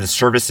of the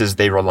services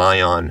they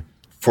rely on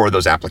for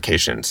those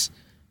applications.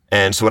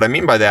 And so what I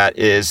mean by that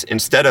is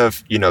instead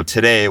of,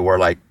 today where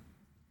like,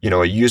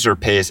 a user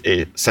pays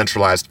a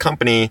centralized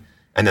company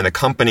and then the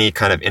company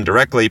kind of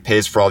indirectly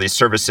pays for all these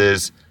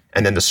services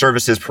and then the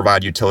services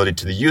provide utility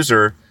to the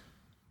user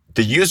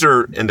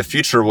in the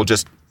future will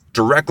just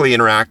directly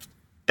interact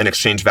and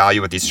exchange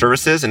value with these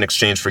services in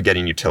exchange for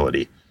getting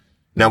utility.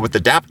 Now, what the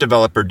dApp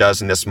developer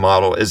does in this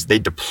model is they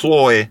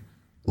deploy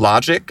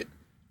logic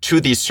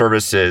to these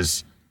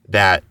services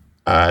that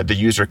the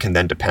user can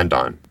then depend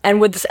on.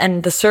 And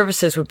the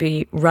services would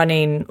be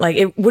running, like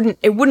it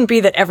wouldn't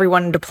be that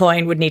everyone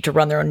deploying would need to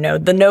run their own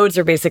node. The nodes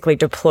are basically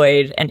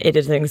deployed and it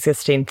is an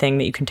existing thing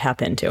that you can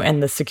tap into,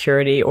 and the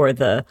security or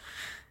the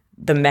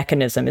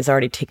mechanism is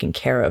already taken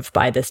care of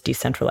by this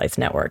decentralized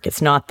network.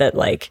 It's not that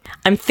like,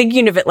 I'm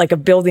thinking of it like a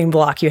building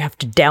block you have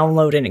to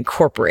download and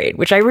incorporate,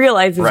 which I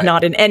realize is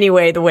not in any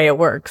way the way it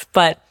works,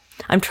 but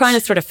I'm trying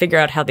to sort of figure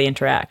out how they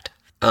interact.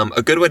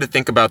 A good way to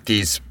think about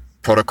these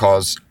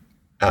protocols,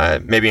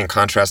 maybe in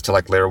contrast to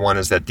like layer one,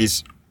 is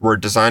that we're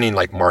designing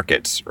like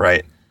markets,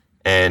 right?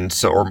 And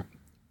so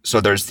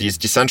there's these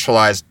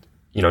decentralized,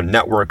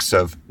 networks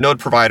of node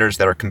providers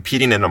that are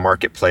competing in a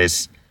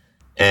marketplace,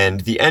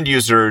 and the end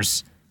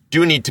users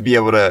do need to be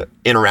able to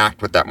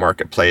interact with that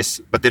marketplace,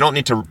 but they don't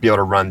need to be able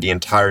to run the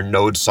entire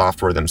node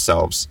software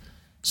themselves.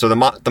 So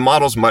the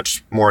model's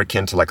much more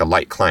akin to like a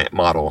light client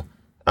model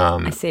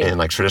in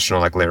like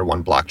traditional like layer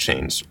one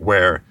blockchains,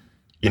 where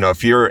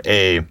if you're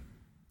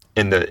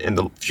in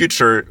the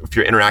future, if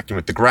you're interacting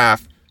with the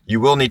graph, you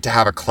will need to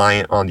have a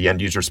client on the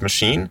end user's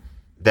machine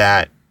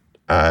that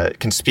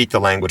can speak the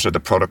language of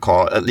the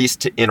protocol, at least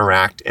to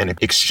interact and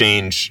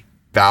exchange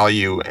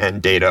value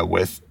and data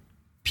with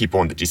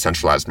people in the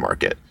decentralized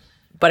market.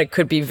 But it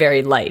could be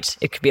very light.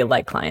 It could be a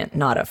light client,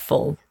 not a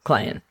full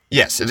client.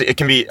 Yes, it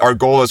can be. Our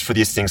goal is for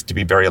these things to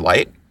be very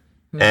light.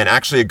 Mm-hmm. And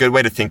actually a good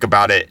way to think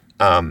about it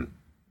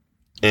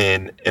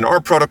in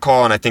our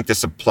protocol, and I think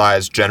this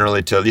applies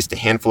generally to at least a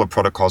handful of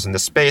protocols in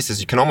this space,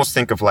 is you can almost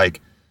think of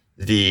like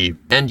the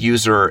end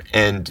user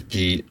and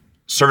the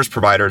service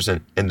providers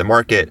in the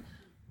market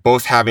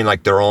both having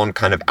like their own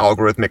kind of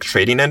algorithmic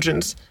trading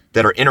engines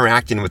that are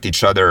interacting with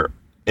each other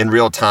in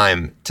real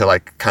time to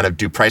like kind of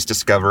do price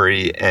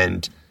discovery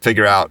and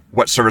figure out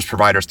what service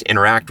providers to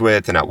interact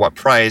with and at what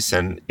price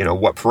and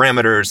what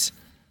parameters.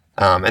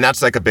 And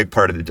that's like a big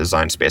part of the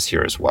design space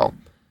here as well.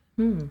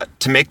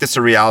 To make this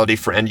a reality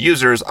for end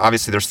users,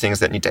 obviously there's things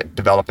that need to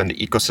develop in the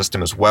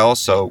ecosystem as well.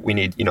 So we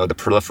need, the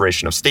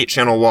proliferation of state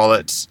channel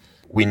wallets.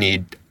 We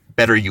need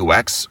better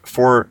UX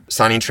for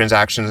signing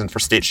transactions and for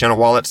state channel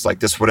wallets.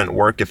 Like this wouldn't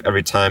work if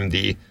every time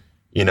the,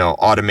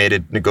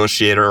 automated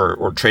negotiator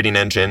or trading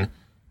engine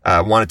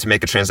wanted to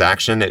make a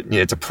transaction, it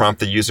needed to prompt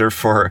the user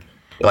for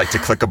to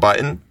click a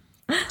button.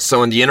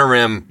 So in the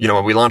interim,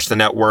 when we launch the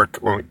network,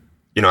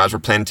 as we're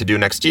planning to do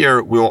next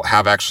year, we'll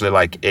have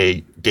actually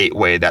a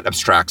gateway that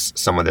abstracts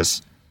some of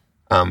this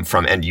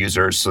from end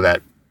users so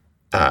that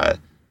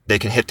they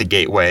can hit the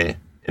gateway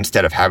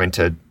instead of having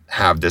to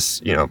have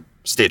this,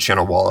 state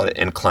channel wallet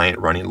and client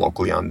running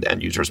locally on the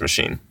end user's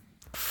machine.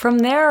 From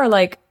there,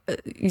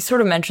 you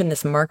sort of mentioned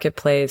this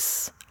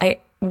marketplace.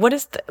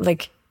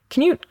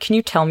 Can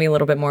you tell me a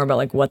little bit more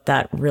about what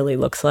that really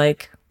looks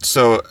like?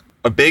 So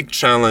a big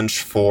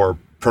challenge for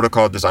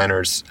protocol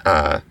designers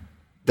that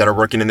are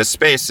working in this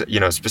space,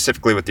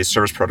 specifically with these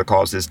service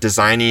protocols, is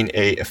designing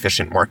a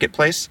efficient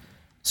marketplace.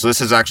 So this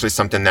is actually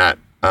something that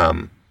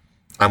I'm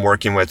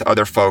working with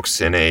other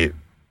folks in a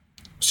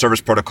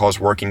service protocols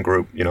working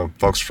group,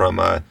 folks from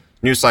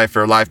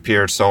NewCipher,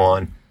 LivePeer, so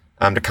on,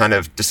 to kind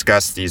of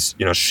discuss these,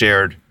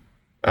 shared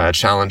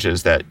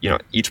challenges that,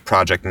 each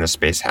project in this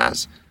space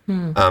has.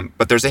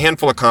 But there's a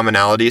handful of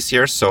commonalities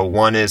here. So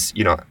one is,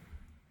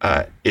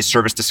 a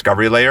service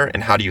discovery layer,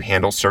 and how do you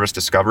handle service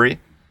discovery?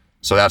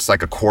 So that's a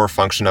core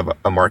function of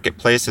a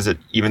marketplace, is that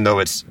even though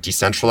it's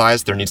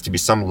decentralized, there needs to be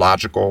some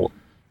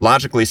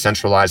logically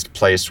centralized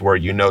place where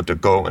to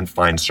go and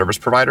find service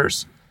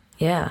providers.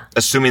 Yeah.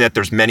 Assuming that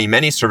there's many,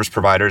 many service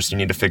providers, you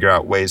need to figure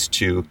out ways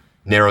to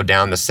narrow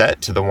down the set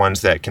to the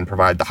ones that can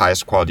provide the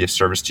highest quality of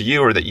service to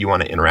you or that you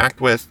want to interact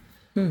with.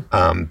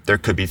 There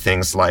could be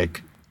things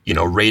like,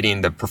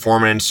 rating the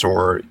performance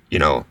or,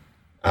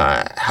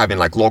 having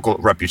local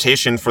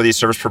reputation for these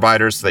service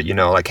providers so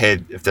that,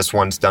 hey, if this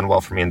one's done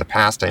well for me in the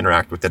past, I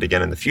interact with it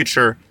again in the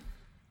future.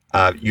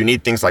 You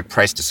need things like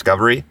price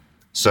discovery.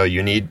 So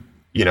you need,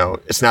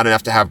 it's not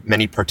enough to have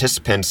many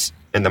participants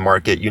in the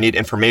market. You need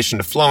information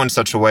to flow in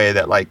such a way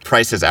that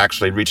prices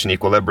actually reach an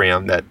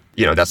equilibrium that,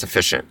 that's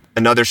efficient.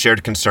 Another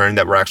shared concern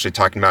that we're actually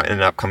talking about in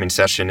an upcoming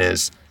session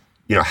is,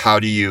 how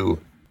do you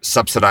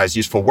subsidize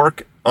useful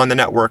work on the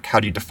network? How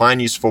do you define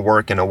useful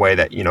work in a way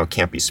that,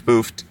 can't be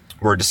spoofed?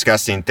 We're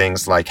discussing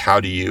things like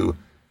how do you,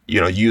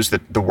 use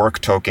the work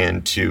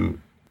token to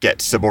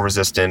get Sybil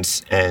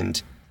resistance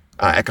and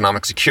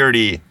economic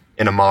security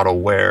in a model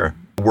where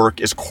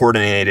work is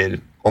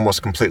coordinated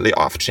almost completely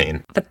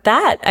off-chain. But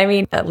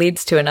that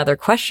leads to another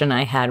question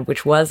I had,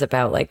 which was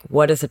about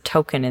what is a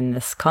token in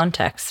this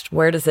context?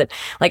 Where does it,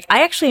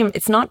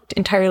 it's not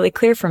entirely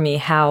clear for me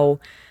how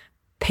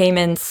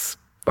payments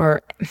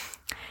or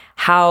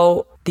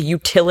how the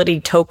utility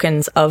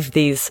tokens of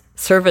these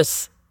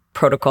service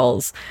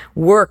protocols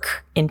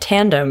work in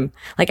tandem.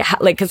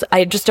 Cause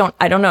I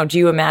don't know. Do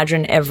you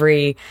imagine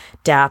every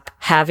dApp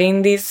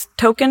having these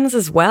tokens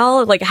as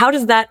well? How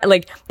does that,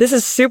 this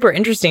is super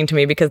interesting to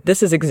me because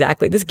this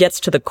gets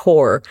to the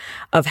core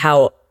of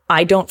how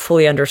I don't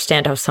fully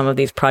understand how some of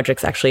these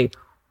projects actually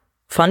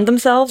fund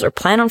themselves or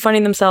plan on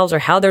funding themselves or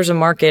how there's a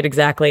market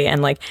exactly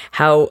and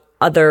how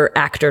other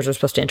actors are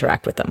supposed to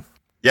interact with them.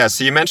 Yeah,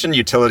 so you mentioned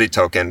utility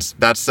tokens.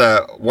 That's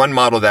one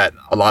model that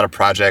a lot of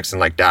projects and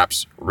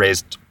dApps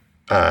raised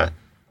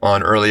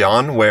on early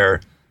on,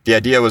 where the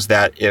idea was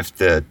that if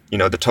the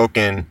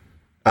token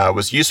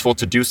was useful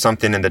to do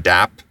something in the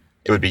dApp,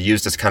 it would be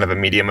used as kind of a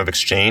medium of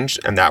exchange,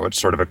 and that would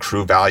sort of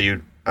accrue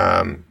value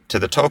to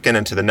the token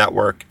and to the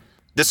network.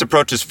 This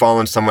approach has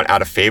fallen somewhat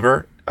out of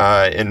favor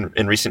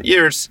in recent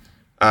years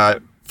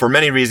for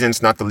many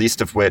reasons, not the least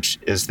of which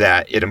is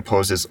that it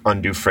imposes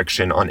undue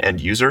friction on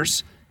end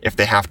users if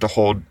they have to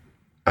hold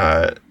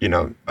a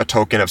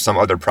token of some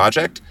other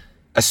project,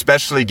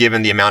 especially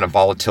given the amount of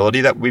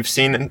volatility that we've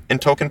seen in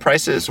token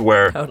prices,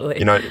 where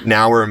Totally.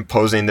 Now we're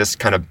imposing this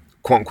kind of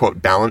quote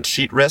unquote balance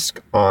sheet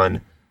risk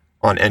on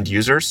end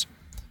users.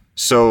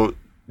 So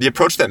the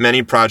approach that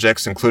many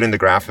projects, including the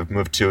Graph, have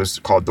moved to is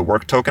called the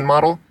work token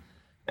model.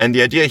 And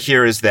the idea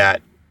here is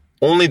that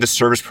only the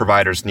service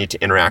providers need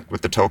to interact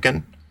with the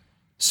token.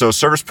 So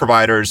service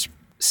providers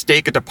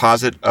stake a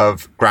deposit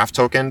of Graph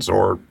tokens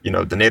or,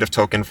 the native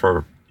token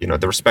for,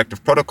 the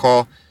respective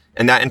protocol,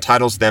 and that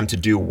entitles them to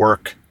do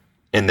work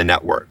in the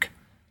network.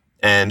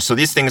 And so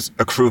these things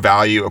accrue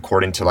value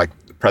according to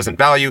the present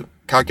value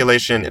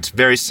calculation. It's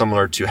very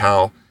similar to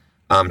how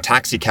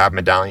taxi cab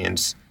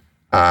medallions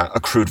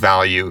accrued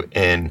value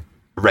in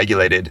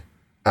regulated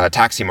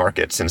taxi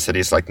markets in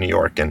cities like New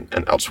York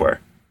and elsewhere.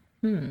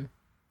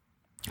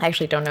 I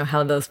actually don't know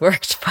how those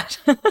worked, but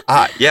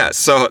yeah.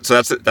 So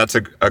that's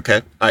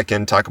okay. I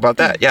can talk about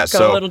that. Yeah.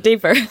 Go a little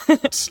deeper.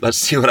 let's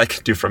see what I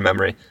can do from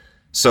memory.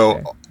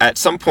 So at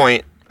some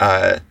point,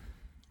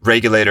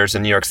 regulators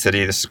in New York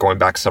City, this is going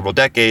back several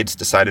decades,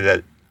 decided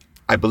that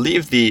I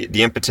believe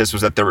the impetus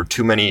was that there were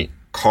too many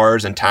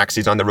cars and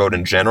taxis on the road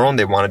in general, and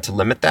they wanted to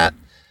limit that.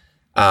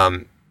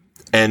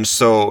 And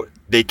so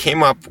they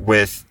came up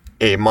with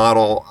a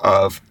model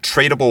of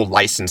tradable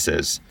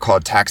licenses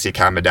called taxi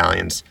cab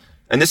medallions.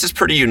 And this is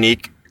pretty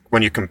unique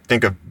when you can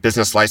think of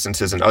business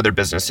licenses in other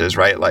businesses,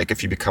 right?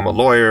 If you become a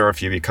lawyer or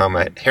if you become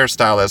a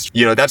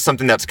hairstylist, that's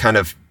something that's kind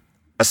of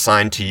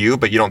assigned to you,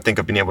 but you don't think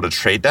of being able to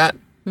trade that.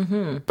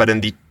 Mm-hmm. But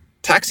in the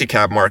taxi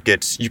cab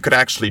markets, you could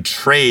actually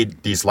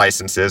trade these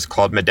licenses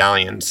called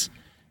medallions.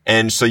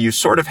 And so you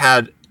sort of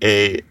had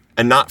a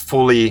not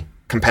fully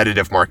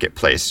competitive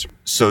marketplace.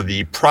 So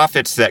the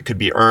profits that could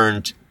be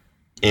earned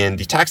in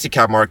the taxi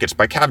cab markets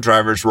by cab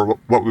drivers were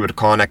what we would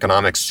call in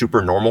economics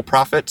supernormal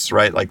profits,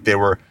 right? Like they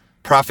were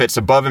profits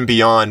above and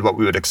beyond what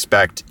we would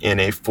expect in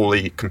a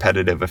fully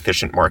competitive,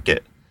 efficient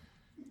market.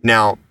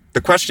 Now,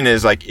 the question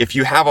is, like, if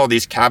you have all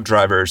these cab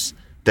drivers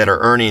that are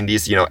earning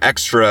these,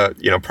 extra,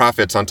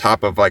 profits on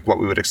top of like what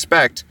we would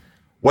expect,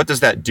 what does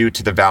that do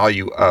to the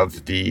value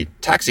of the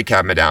taxi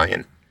cab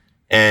medallion?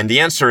 And the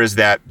answer is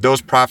that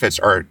those profits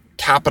are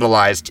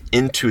capitalized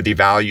into the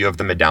value of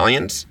the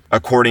medallions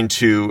according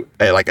to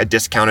a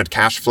discounted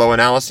cash flow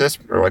analysis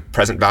or like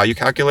present value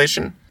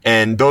calculation.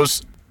 And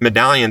those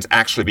medallions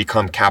actually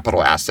become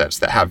capital assets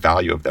that have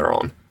value of their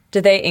own. Do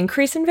they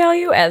increase in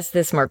value as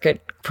this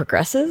market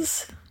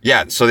progresses?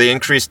 Yeah, so they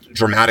increased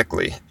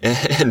dramatically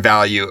in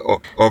value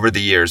over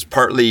the years,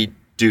 partly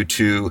due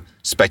to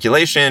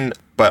speculation,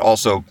 but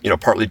also,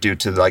 partly due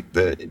to like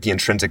the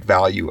intrinsic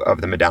value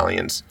of the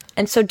medallions.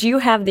 And so do you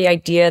have the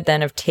idea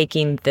then of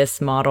taking this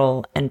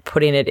model and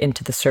putting it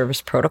into the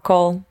service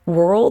protocol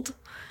world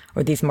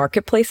or these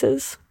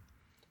marketplaces?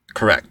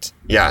 Correct.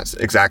 Yes,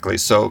 exactly.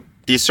 So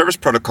these service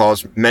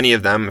protocols, many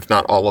of them, if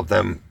not all of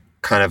them,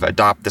 kind of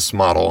adopt this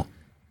model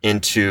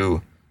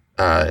into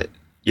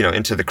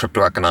the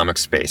crypto economic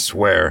space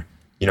where,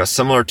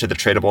 similar to the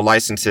tradable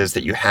licenses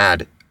that you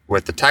had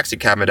with the taxi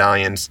cab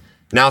medallions,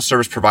 now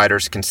service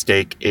providers can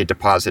stake a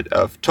deposit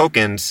of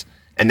tokens,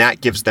 and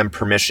that gives them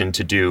permission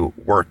to do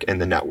work in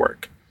the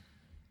network.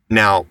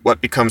 Now,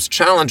 what becomes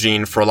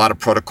challenging for a lot of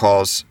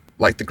protocols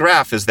like the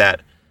Graph is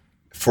that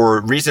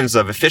for reasons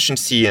of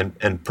efficiency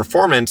and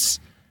performance,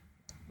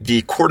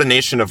 the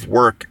coordination of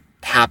work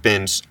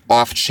happens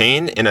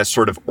off-chain in a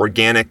sort of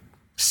organic,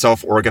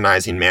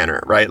 self-organizing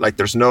manner, right? Like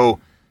there's no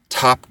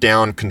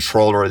top-down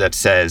controller that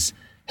says,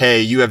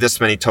 hey, you have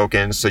this many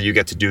tokens, so you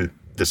get to do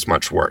this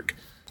much work.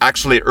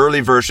 Actually,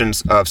 early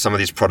versions of some of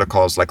these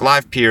protocols like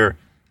LivePeer,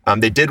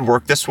 they did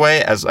work this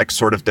way as like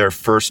sort of their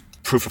first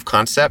proof of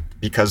concept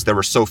because there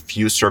were so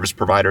few service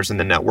providers in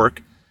the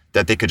network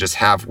that they could just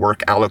have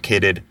work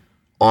allocated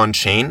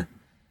on-chain.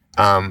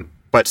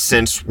 But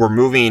since we're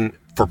moving,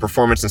 for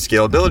performance and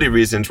scalability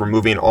reasons, we're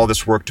moving all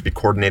this work to be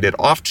coordinated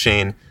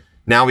off-chain,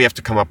 now we have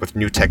to come up with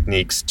new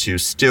techniques to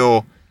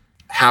still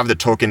have the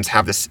tokens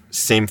have this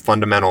same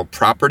fundamental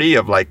property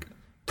of like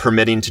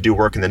permitting to do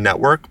work in the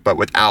network, but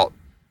without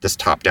this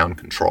top-down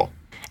control.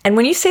 And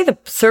when you say the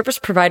service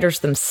providers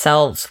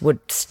themselves would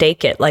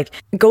stake it, like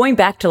going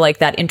back to like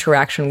that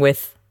interaction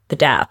with the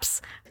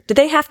dApps, do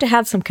they have to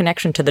have some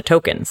connection to the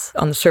tokens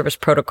on the service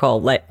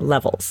protocol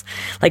levels?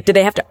 Like, do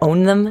they have to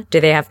own them?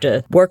 Do they have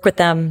to work with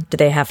them?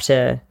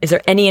 Is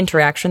there any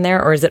interaction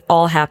there? Or is it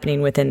all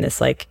happening within this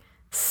like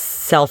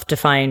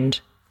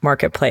self-defined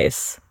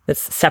marketplace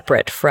that's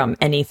separate from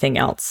anything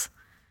else?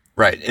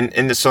 Right.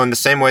 So in the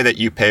same way that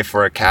you pay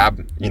for a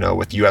cab,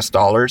 with US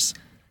dollars,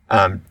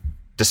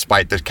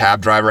 despite the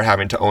cab driver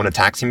having to own a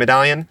taxi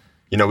medallion,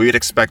 we would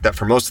expect that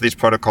for most of these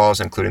protocols,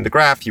 including the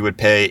Graph, you would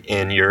pay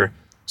in your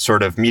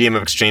sort of medium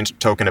of exchange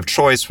token of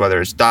choice, whether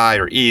it's DAI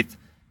or ETH,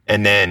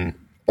 and then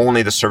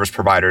only the service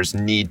providers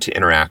need to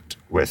interact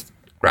with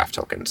Graph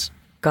tokens.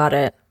 Got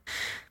it.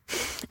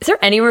 Is there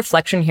any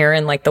reflection here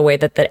in like the way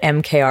that the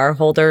MKR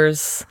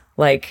holders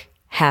like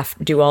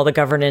do all the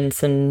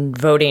governance and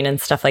voting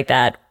and stuff like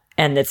that,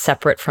 and it's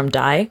separate from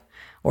DAI?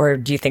 Or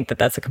do you think that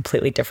that's a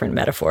completely different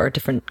metaphor,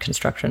 different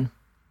construction?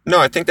 No,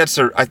 I think that's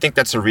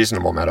a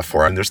reasonable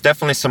metaphor, and there's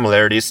definitely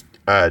similarities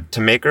to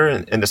Maker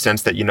in the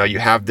sense that you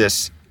have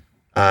this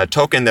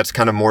token that's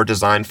kind of more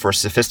designed for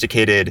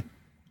sophisticated,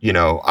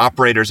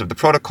 operators of the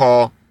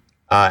protocol,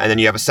 and then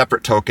you have a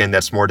separate token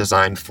that's more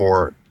designed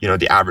for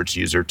the average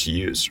user to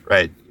use.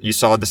 Right? You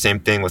saw the same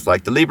thing with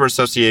like the Libra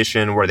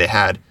Association, where they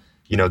had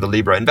the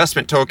Libra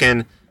investment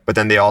token, but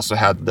then they also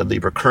had the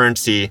Libra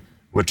currency,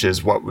 which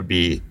is what would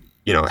be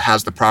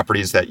has the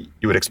properties that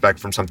you would expect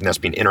from something that's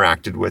being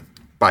interacted with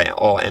by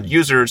all end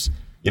users,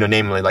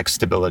 namely like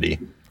stability.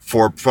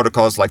 For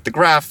protocols like the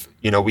Graph,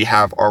 we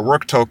have our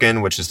work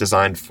token, which is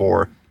designed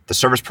for the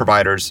service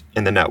providers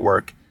in the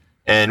network.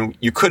 And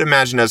you could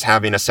imagine us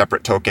having a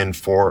separate token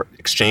for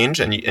exchange,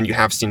 and you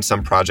have seen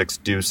some projects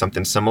do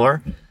something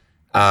similar.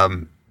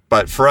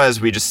 But for us,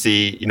 we just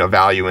see,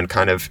 value in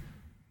kind of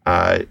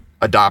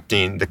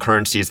adopting the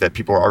currencies that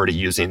people are already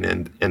using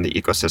in the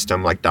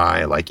ecosystem, like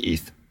DAI, like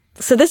ETH.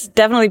 So this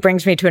definitely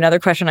brings me to another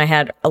question I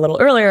had a little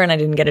earlier and I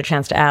didn't get a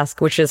chance to ask,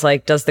 which is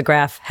like, does the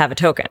Graph have a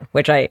token?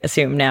 Which I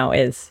assume now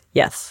is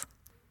yes.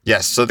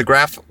 Yes. So the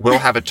Graph will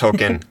have a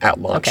token at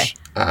launch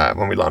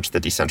when we launch the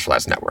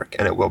decentralized network,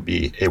 and it will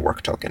be a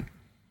work token.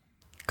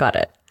 Got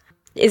it.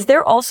 Is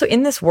there also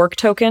in this work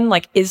token,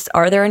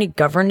 are there any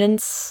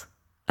governance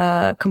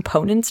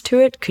components to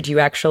it? Could you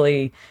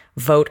actually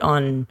vote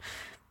on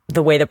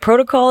the way the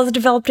protocol is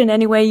developed in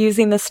any way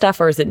using this stuff,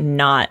 or is it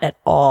not at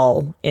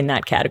all in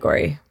that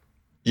category?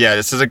 Yeah,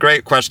 this is a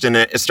great question.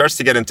 It starts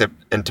to get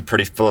into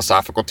pretty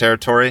philosophical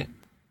territory.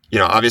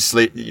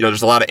 obviously,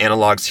 there's a lot of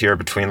analogs here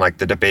between like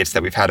the debates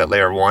that we've had at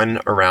layer one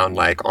around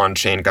like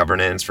on-chain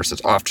governance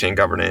versus off-chain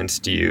governance.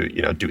 Do you,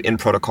 do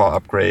in-protocol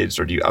upgrades,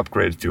 or do you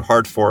upgrade through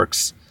hard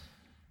forks?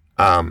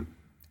 And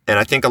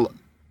I think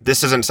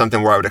this isn't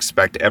something where I would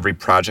expect every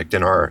project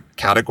in our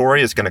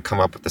category is going to come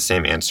up with the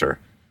same answer.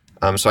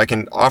 So I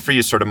can offer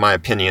you sort of my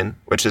opinion,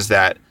 which is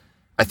that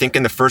I think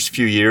in the first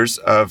few years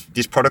of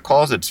these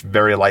protocols, it's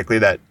very likely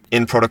that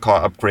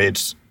in-protocol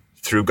upgrades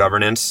through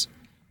governance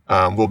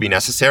will be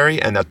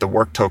necessary, and that the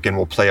work token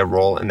will play a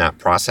role in that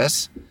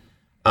process.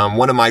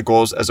 One of my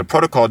goals as a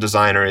protocol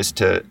designer is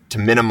to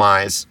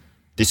minimize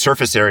the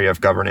surface area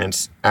of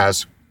governance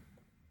as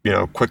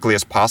quickly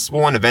as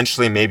possible, and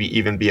eventually maybe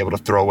even be able to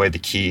throw away the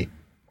key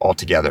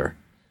altogether.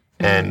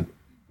 And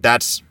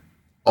that's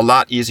a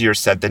lot easier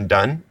said than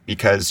done,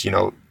 because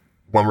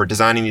when we're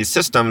designing these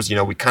systems,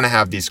 we kind of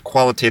have these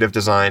qualitative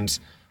designs,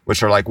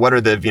 which are like, what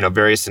are the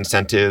various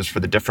incentives for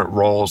the different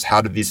roles?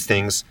 How do these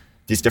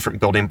different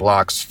building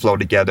blocks flow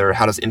together?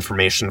 How does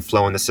information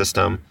flow in the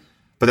system?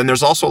 But then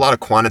there's also a lot of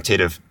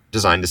quantitative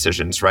design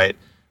decisions, right?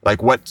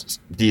 Like, what's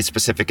the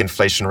specific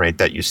inflation rate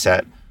that you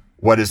set?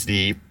 What is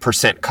the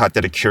percent cut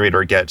that a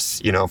curator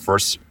gets,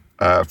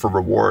 for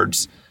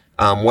rewards?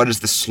 What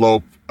is the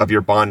slope of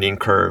your bonding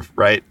curve,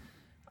 right?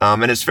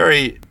 And it's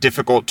very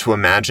difficult to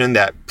imagine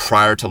that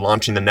prior to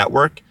launching the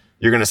network,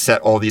 you're going to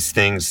set all these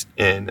things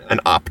in an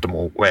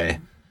optimal way.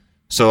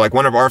 So like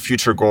one of our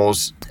future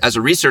goals as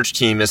a research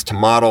team is to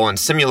model and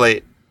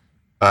simulate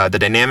the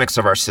dynamics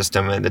of our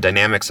system and the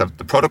dynamics of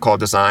the protocol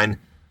design,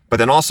 but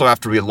then also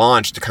after we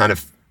launch to kind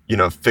of,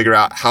 figure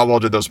out how well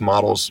do those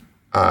models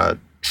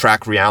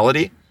track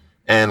reality,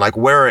 and like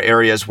where are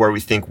areas where we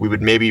think we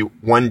would maybe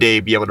one day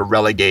be able to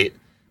relegate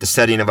the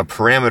setting of a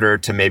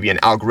parameter to maybe an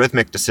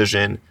algorithmic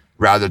decision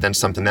rather than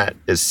something that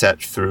is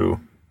set through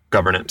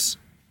governance.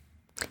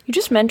 You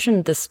just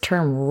mentioned this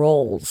term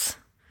roles.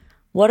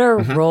 What are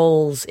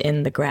roles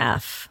in the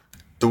graph?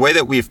 The way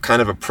that we've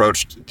kind of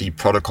approached the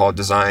protocol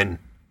design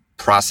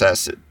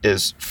process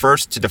is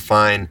first to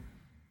define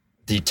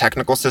the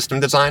technical system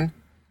design.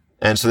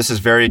 And so this is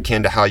very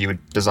akin to how you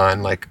would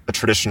design like a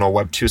traditional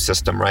Web 2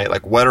 system, right?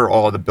 Like, what are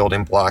all the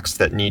building blocks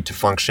that need to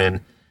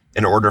function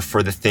in order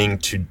for the thing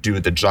to do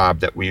the job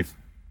that we've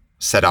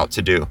set out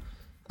to do?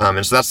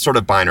 And so that's sort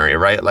of binary,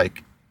 right?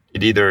 Like,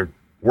 it either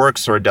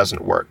works or it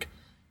doesn't work.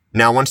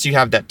 Now, once you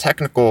have that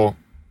technical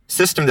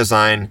system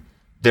design,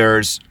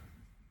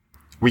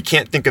 we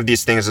can't think of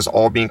these things as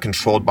all being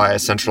controlled by a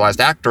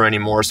centralized actor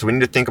anymore. So we need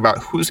to think about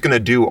who's going to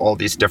do all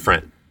these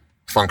different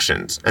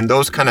functions. And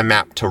those kind of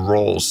map to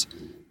roles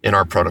in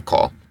our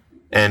protocol.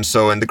 And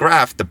so in the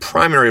graph, the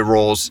primary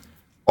roles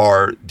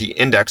are the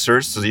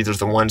indexers. So these are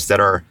the ones that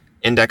are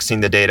indexing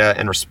the data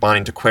and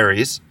responding to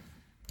queries.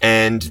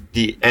 And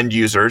the end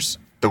users,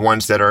 the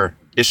ones that are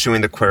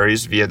issuing the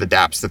queries via the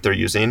dApps that they're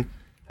using.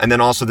 And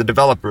then also the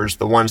developers,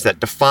 the ones that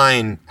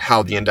define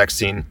how the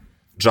indexing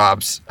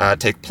jobs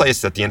take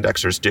place that the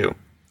indexers do.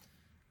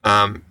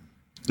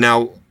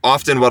 Now,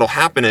 often what will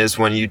happen is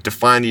when you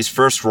define these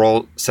first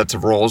sets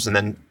of roles and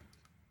then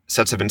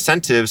sets of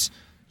incentives,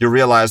 you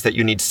realize that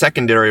you need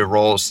secondary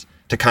roles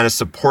to kind of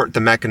support the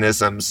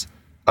mechanisms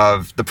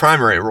of the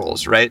primary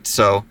roles, right?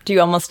 So do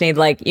you almost need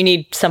you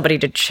need somebody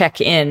to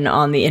check in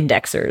on the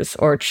indexers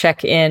or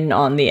check in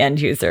on the end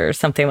user or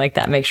something like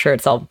that, make sure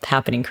it's all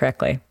happening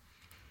correctly.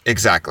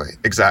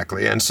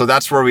 Exactly. And so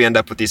that's where we end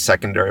up with these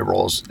secondary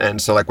roles.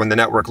 And so like when the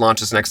network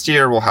launches next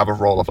year, we'll have a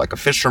role of like a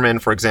fisherman,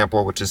 for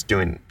example, which is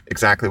doing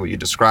exactly what you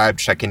described,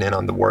 checking in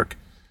on the work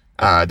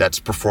that's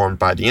performed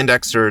by the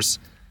indexers.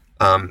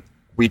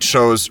 We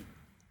chose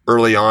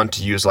early on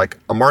to use like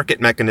a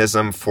market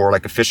mechanism for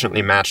like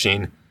efficiently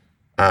matching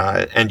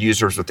end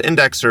users with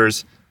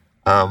indexers,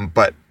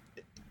 but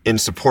in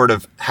support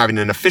of having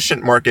an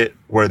efficient market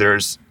where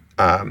there's,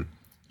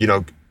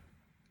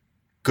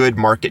 good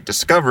market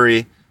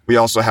discovery, we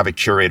also have a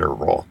curator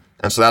role.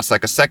 And so that's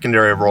like a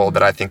secondary role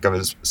that I think of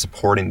as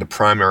supporting the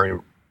primary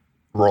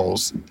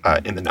roles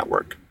in the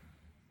network.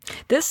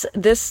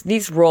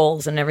 These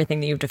roles and everything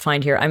that you've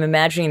defined here, I'm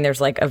imagining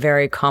there's like a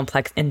very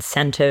complex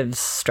incentives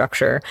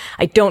structure.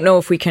 I don't know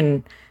if we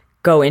can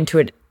go into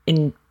it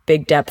in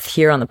big depth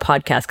here on the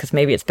podcast, because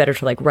maybe it's better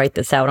to like write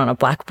this out on a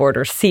blackboard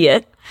or see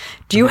it.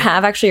 Do you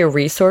have actually a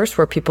resource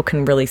where people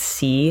can really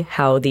see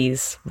how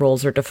these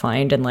roles are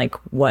defined and like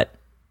what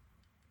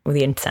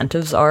the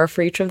incentives are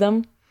for each of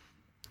them?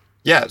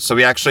 Yeah, so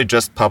we actually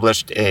just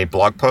published a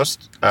blog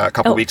post a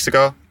couple weeks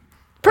ago.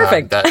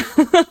 Perfect.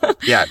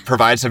 That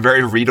provides a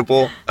very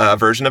readable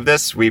version of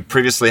this. We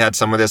previously had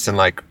some of this in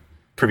like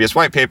previous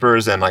white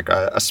papers and like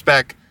a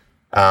spec,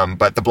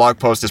 but the blog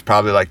post is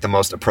probably like the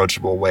most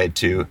approachable way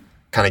to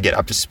kind of get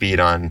up to speed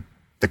on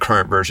the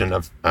current version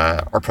of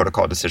our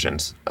protocol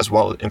decisions, as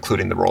well,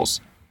 including the roles.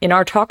 In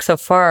our talk so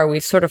far,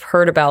 we've sort of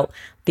heard about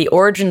the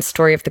origin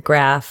story of the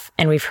graph,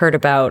 and we've heard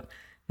about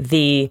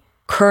the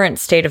current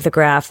state of the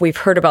graph. We've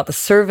heard about the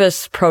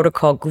service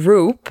protocol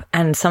group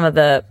and some of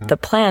the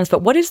plans,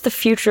 but what is the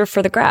future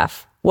for the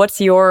graph? What's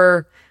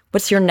your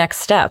next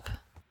step?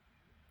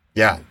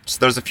 Yeah, so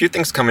there's a few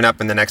things coming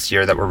up in the next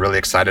year that we're really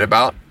excited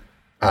about.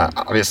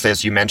 Obviously,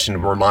 as you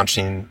mentioned, we're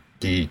launching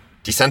the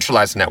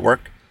decentralized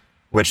network,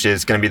 which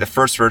is going to be the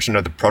first version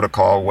of the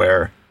protocol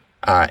where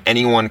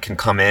anyone can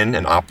come in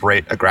and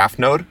operate a graph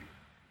node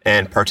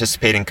and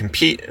participate and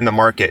compete in the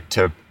market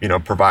to,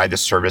 provide the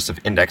service of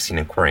indexing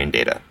and querying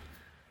data.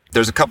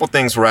 There's a couple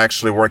things we're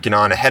actually working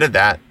on ahead of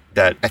that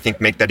I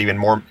think make that even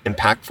more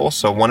impactful.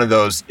 So one of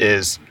those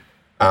is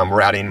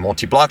we're adding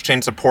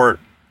multi-blockchain support.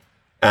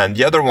 And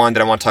the other one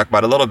that I want to talk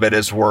about a little bit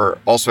is we're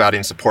also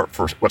adding support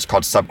for what's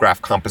called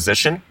subgraph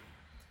composition.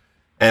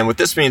 And what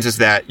this means is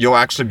that you'll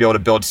actually be able to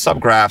build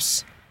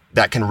subgraphs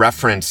that can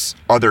reference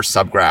other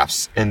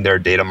subgraphs in their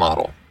data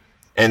model.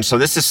 And so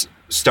this is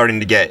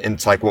starting to get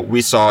into like what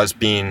we saw as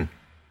being,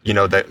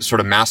 the sort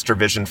of master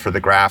vision for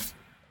the graph,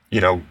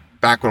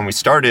 back when we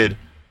started,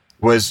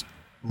 was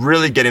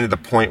really getting to the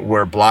point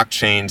where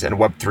blockchains and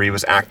Web3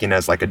 was acting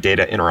as like a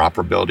data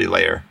interoperability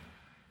layer.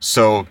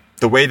 So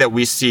the way that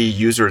we see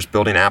users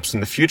building apps in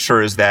the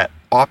future is that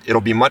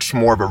it'll be much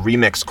more of a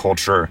remix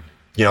culture,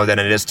 than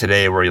it is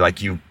today, where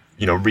you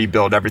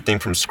rebuild everything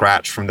from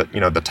scratch from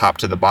the top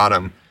to the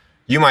bottom.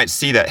 You might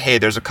see that, hey,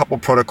 there's a couple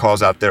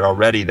protocols out there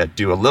already that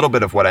do a little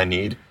bit of what I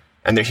need.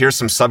 And here's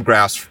some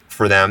subgraphs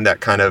for them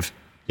that kind of,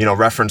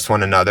 reference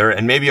one another.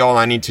 And maybe all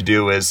I need to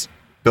do is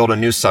build a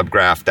new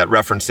subgraph that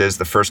references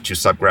the first two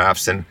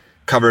subgraphs and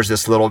covers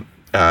this little,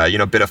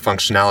 bit of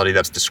functionality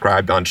that's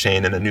described on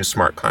chain in a new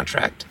smart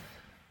contract.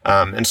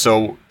 And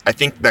so I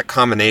think that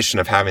combination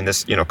of having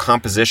this,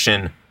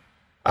 composition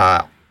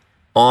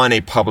on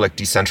a public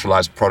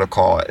decentralized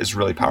protocol is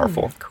really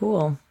powerful.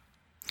 Cool.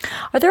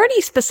 Are there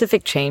any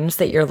specific chains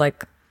that you're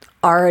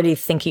already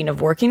thinking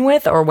of working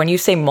with? Or when you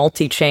say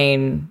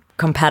multi-chain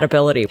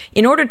compatibility,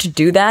 in order to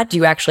do that, do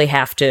you actually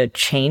have to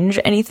change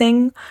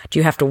anything? Do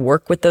you have to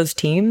work with those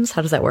teams?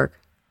 How does that work?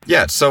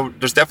 Yeah, so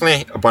there's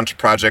definitely a bunch of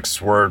projects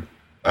we're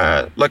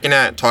looking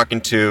at,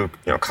 talking to,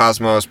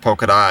 Cosmos,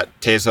 Polkadot,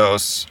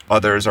 Tezos,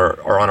 others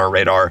are on our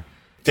radar.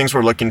 Things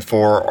we're looking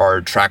for are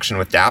traction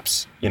with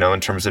dApps, in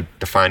terms of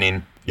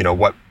defining,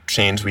 what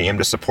chains we aim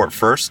to support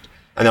first.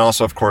 And then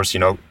also, of course,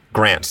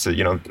 grants,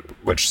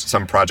 which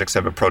some projects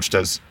have approached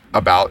us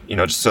about,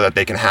 just so that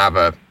they can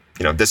have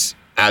this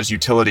as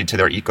utility to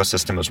their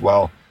ecosystem as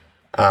well.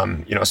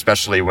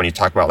 Especially when you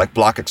talk about like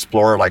Block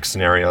Explorer like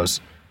scenarios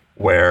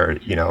where,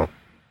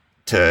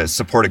 to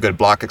support a good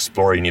Block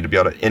Explorer, you need to be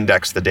able to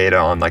index the data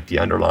on like the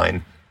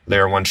underlying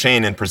layer one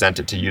chain and present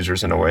it to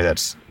users in a way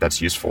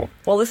that's useful.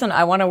 Well, listen,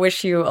 I want to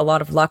wish you a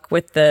lot of luck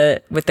with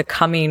the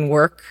coming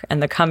work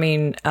and the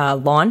coming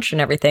launch and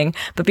everything.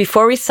 But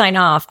before we sign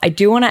off, I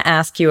do want to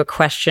ask you a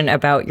question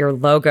about your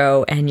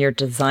logo and your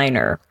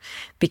designer,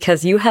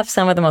 because you have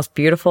some of the most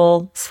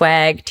beautiful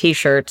swag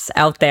t-shirts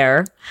out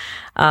there.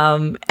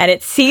 And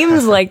it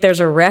seems like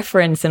there's a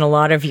reference in a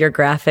lot of your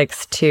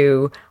graphics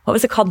to, what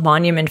was it called?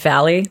 Monument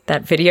Valley,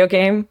 that video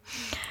game?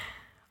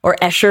 Or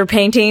Escher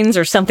paintings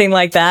or something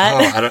like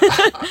that?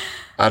 Oh,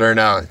 I don't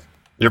know.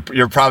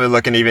 You're probably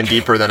looking even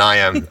deeper than I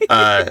am.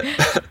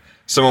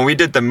 So when we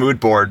did the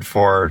mood board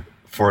for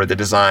the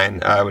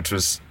design, which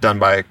was done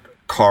by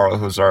Carl,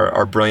 who's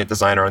our brilliant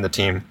designer on the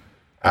team,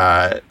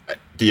 the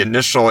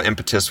initial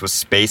impetus was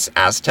Space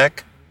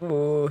Aztec.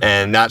 Ooh.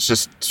 And that's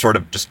just sort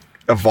of just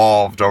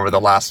evolved over the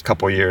last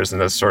couple of years,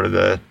 and that's sort of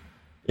the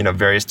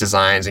various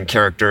designs and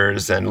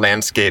characters and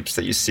landscapes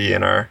that you see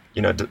in our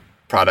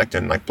product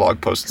and like blog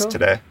posts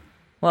today.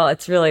 Well,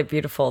 it's really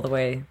beautiful the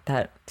way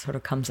that sort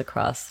of comes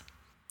across.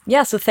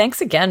 Yeah, so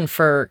thanks again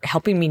for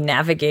helping me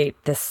navigate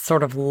this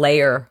sort of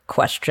layer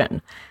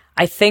question.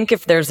 I think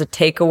if there's a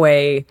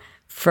takeaway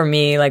for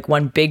me, like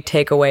one big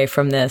takeaway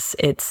from this,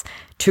 it's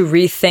to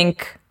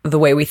rethink the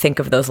way we think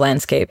of those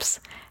landscapes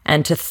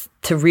and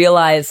to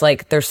realize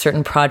like there's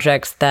certain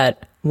projects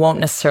that won't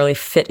necessarily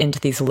fit into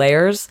these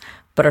layers,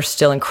 but are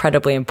still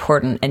incredibly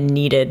important and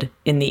needed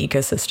in the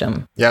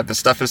ecosystem. Yeah, the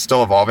stuff is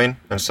still evolving,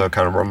 and so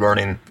kind of we're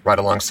learning right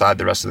alongside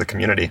the rest of the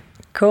community.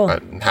 Cool.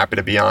 But I'm happy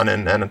to be on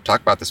and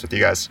talk about this with you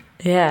guys.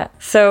 Yeah.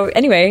 So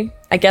anyway,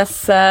 I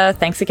guess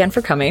thanks again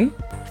for coming.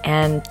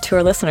 And to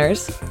our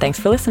listeners, thanks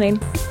for listening.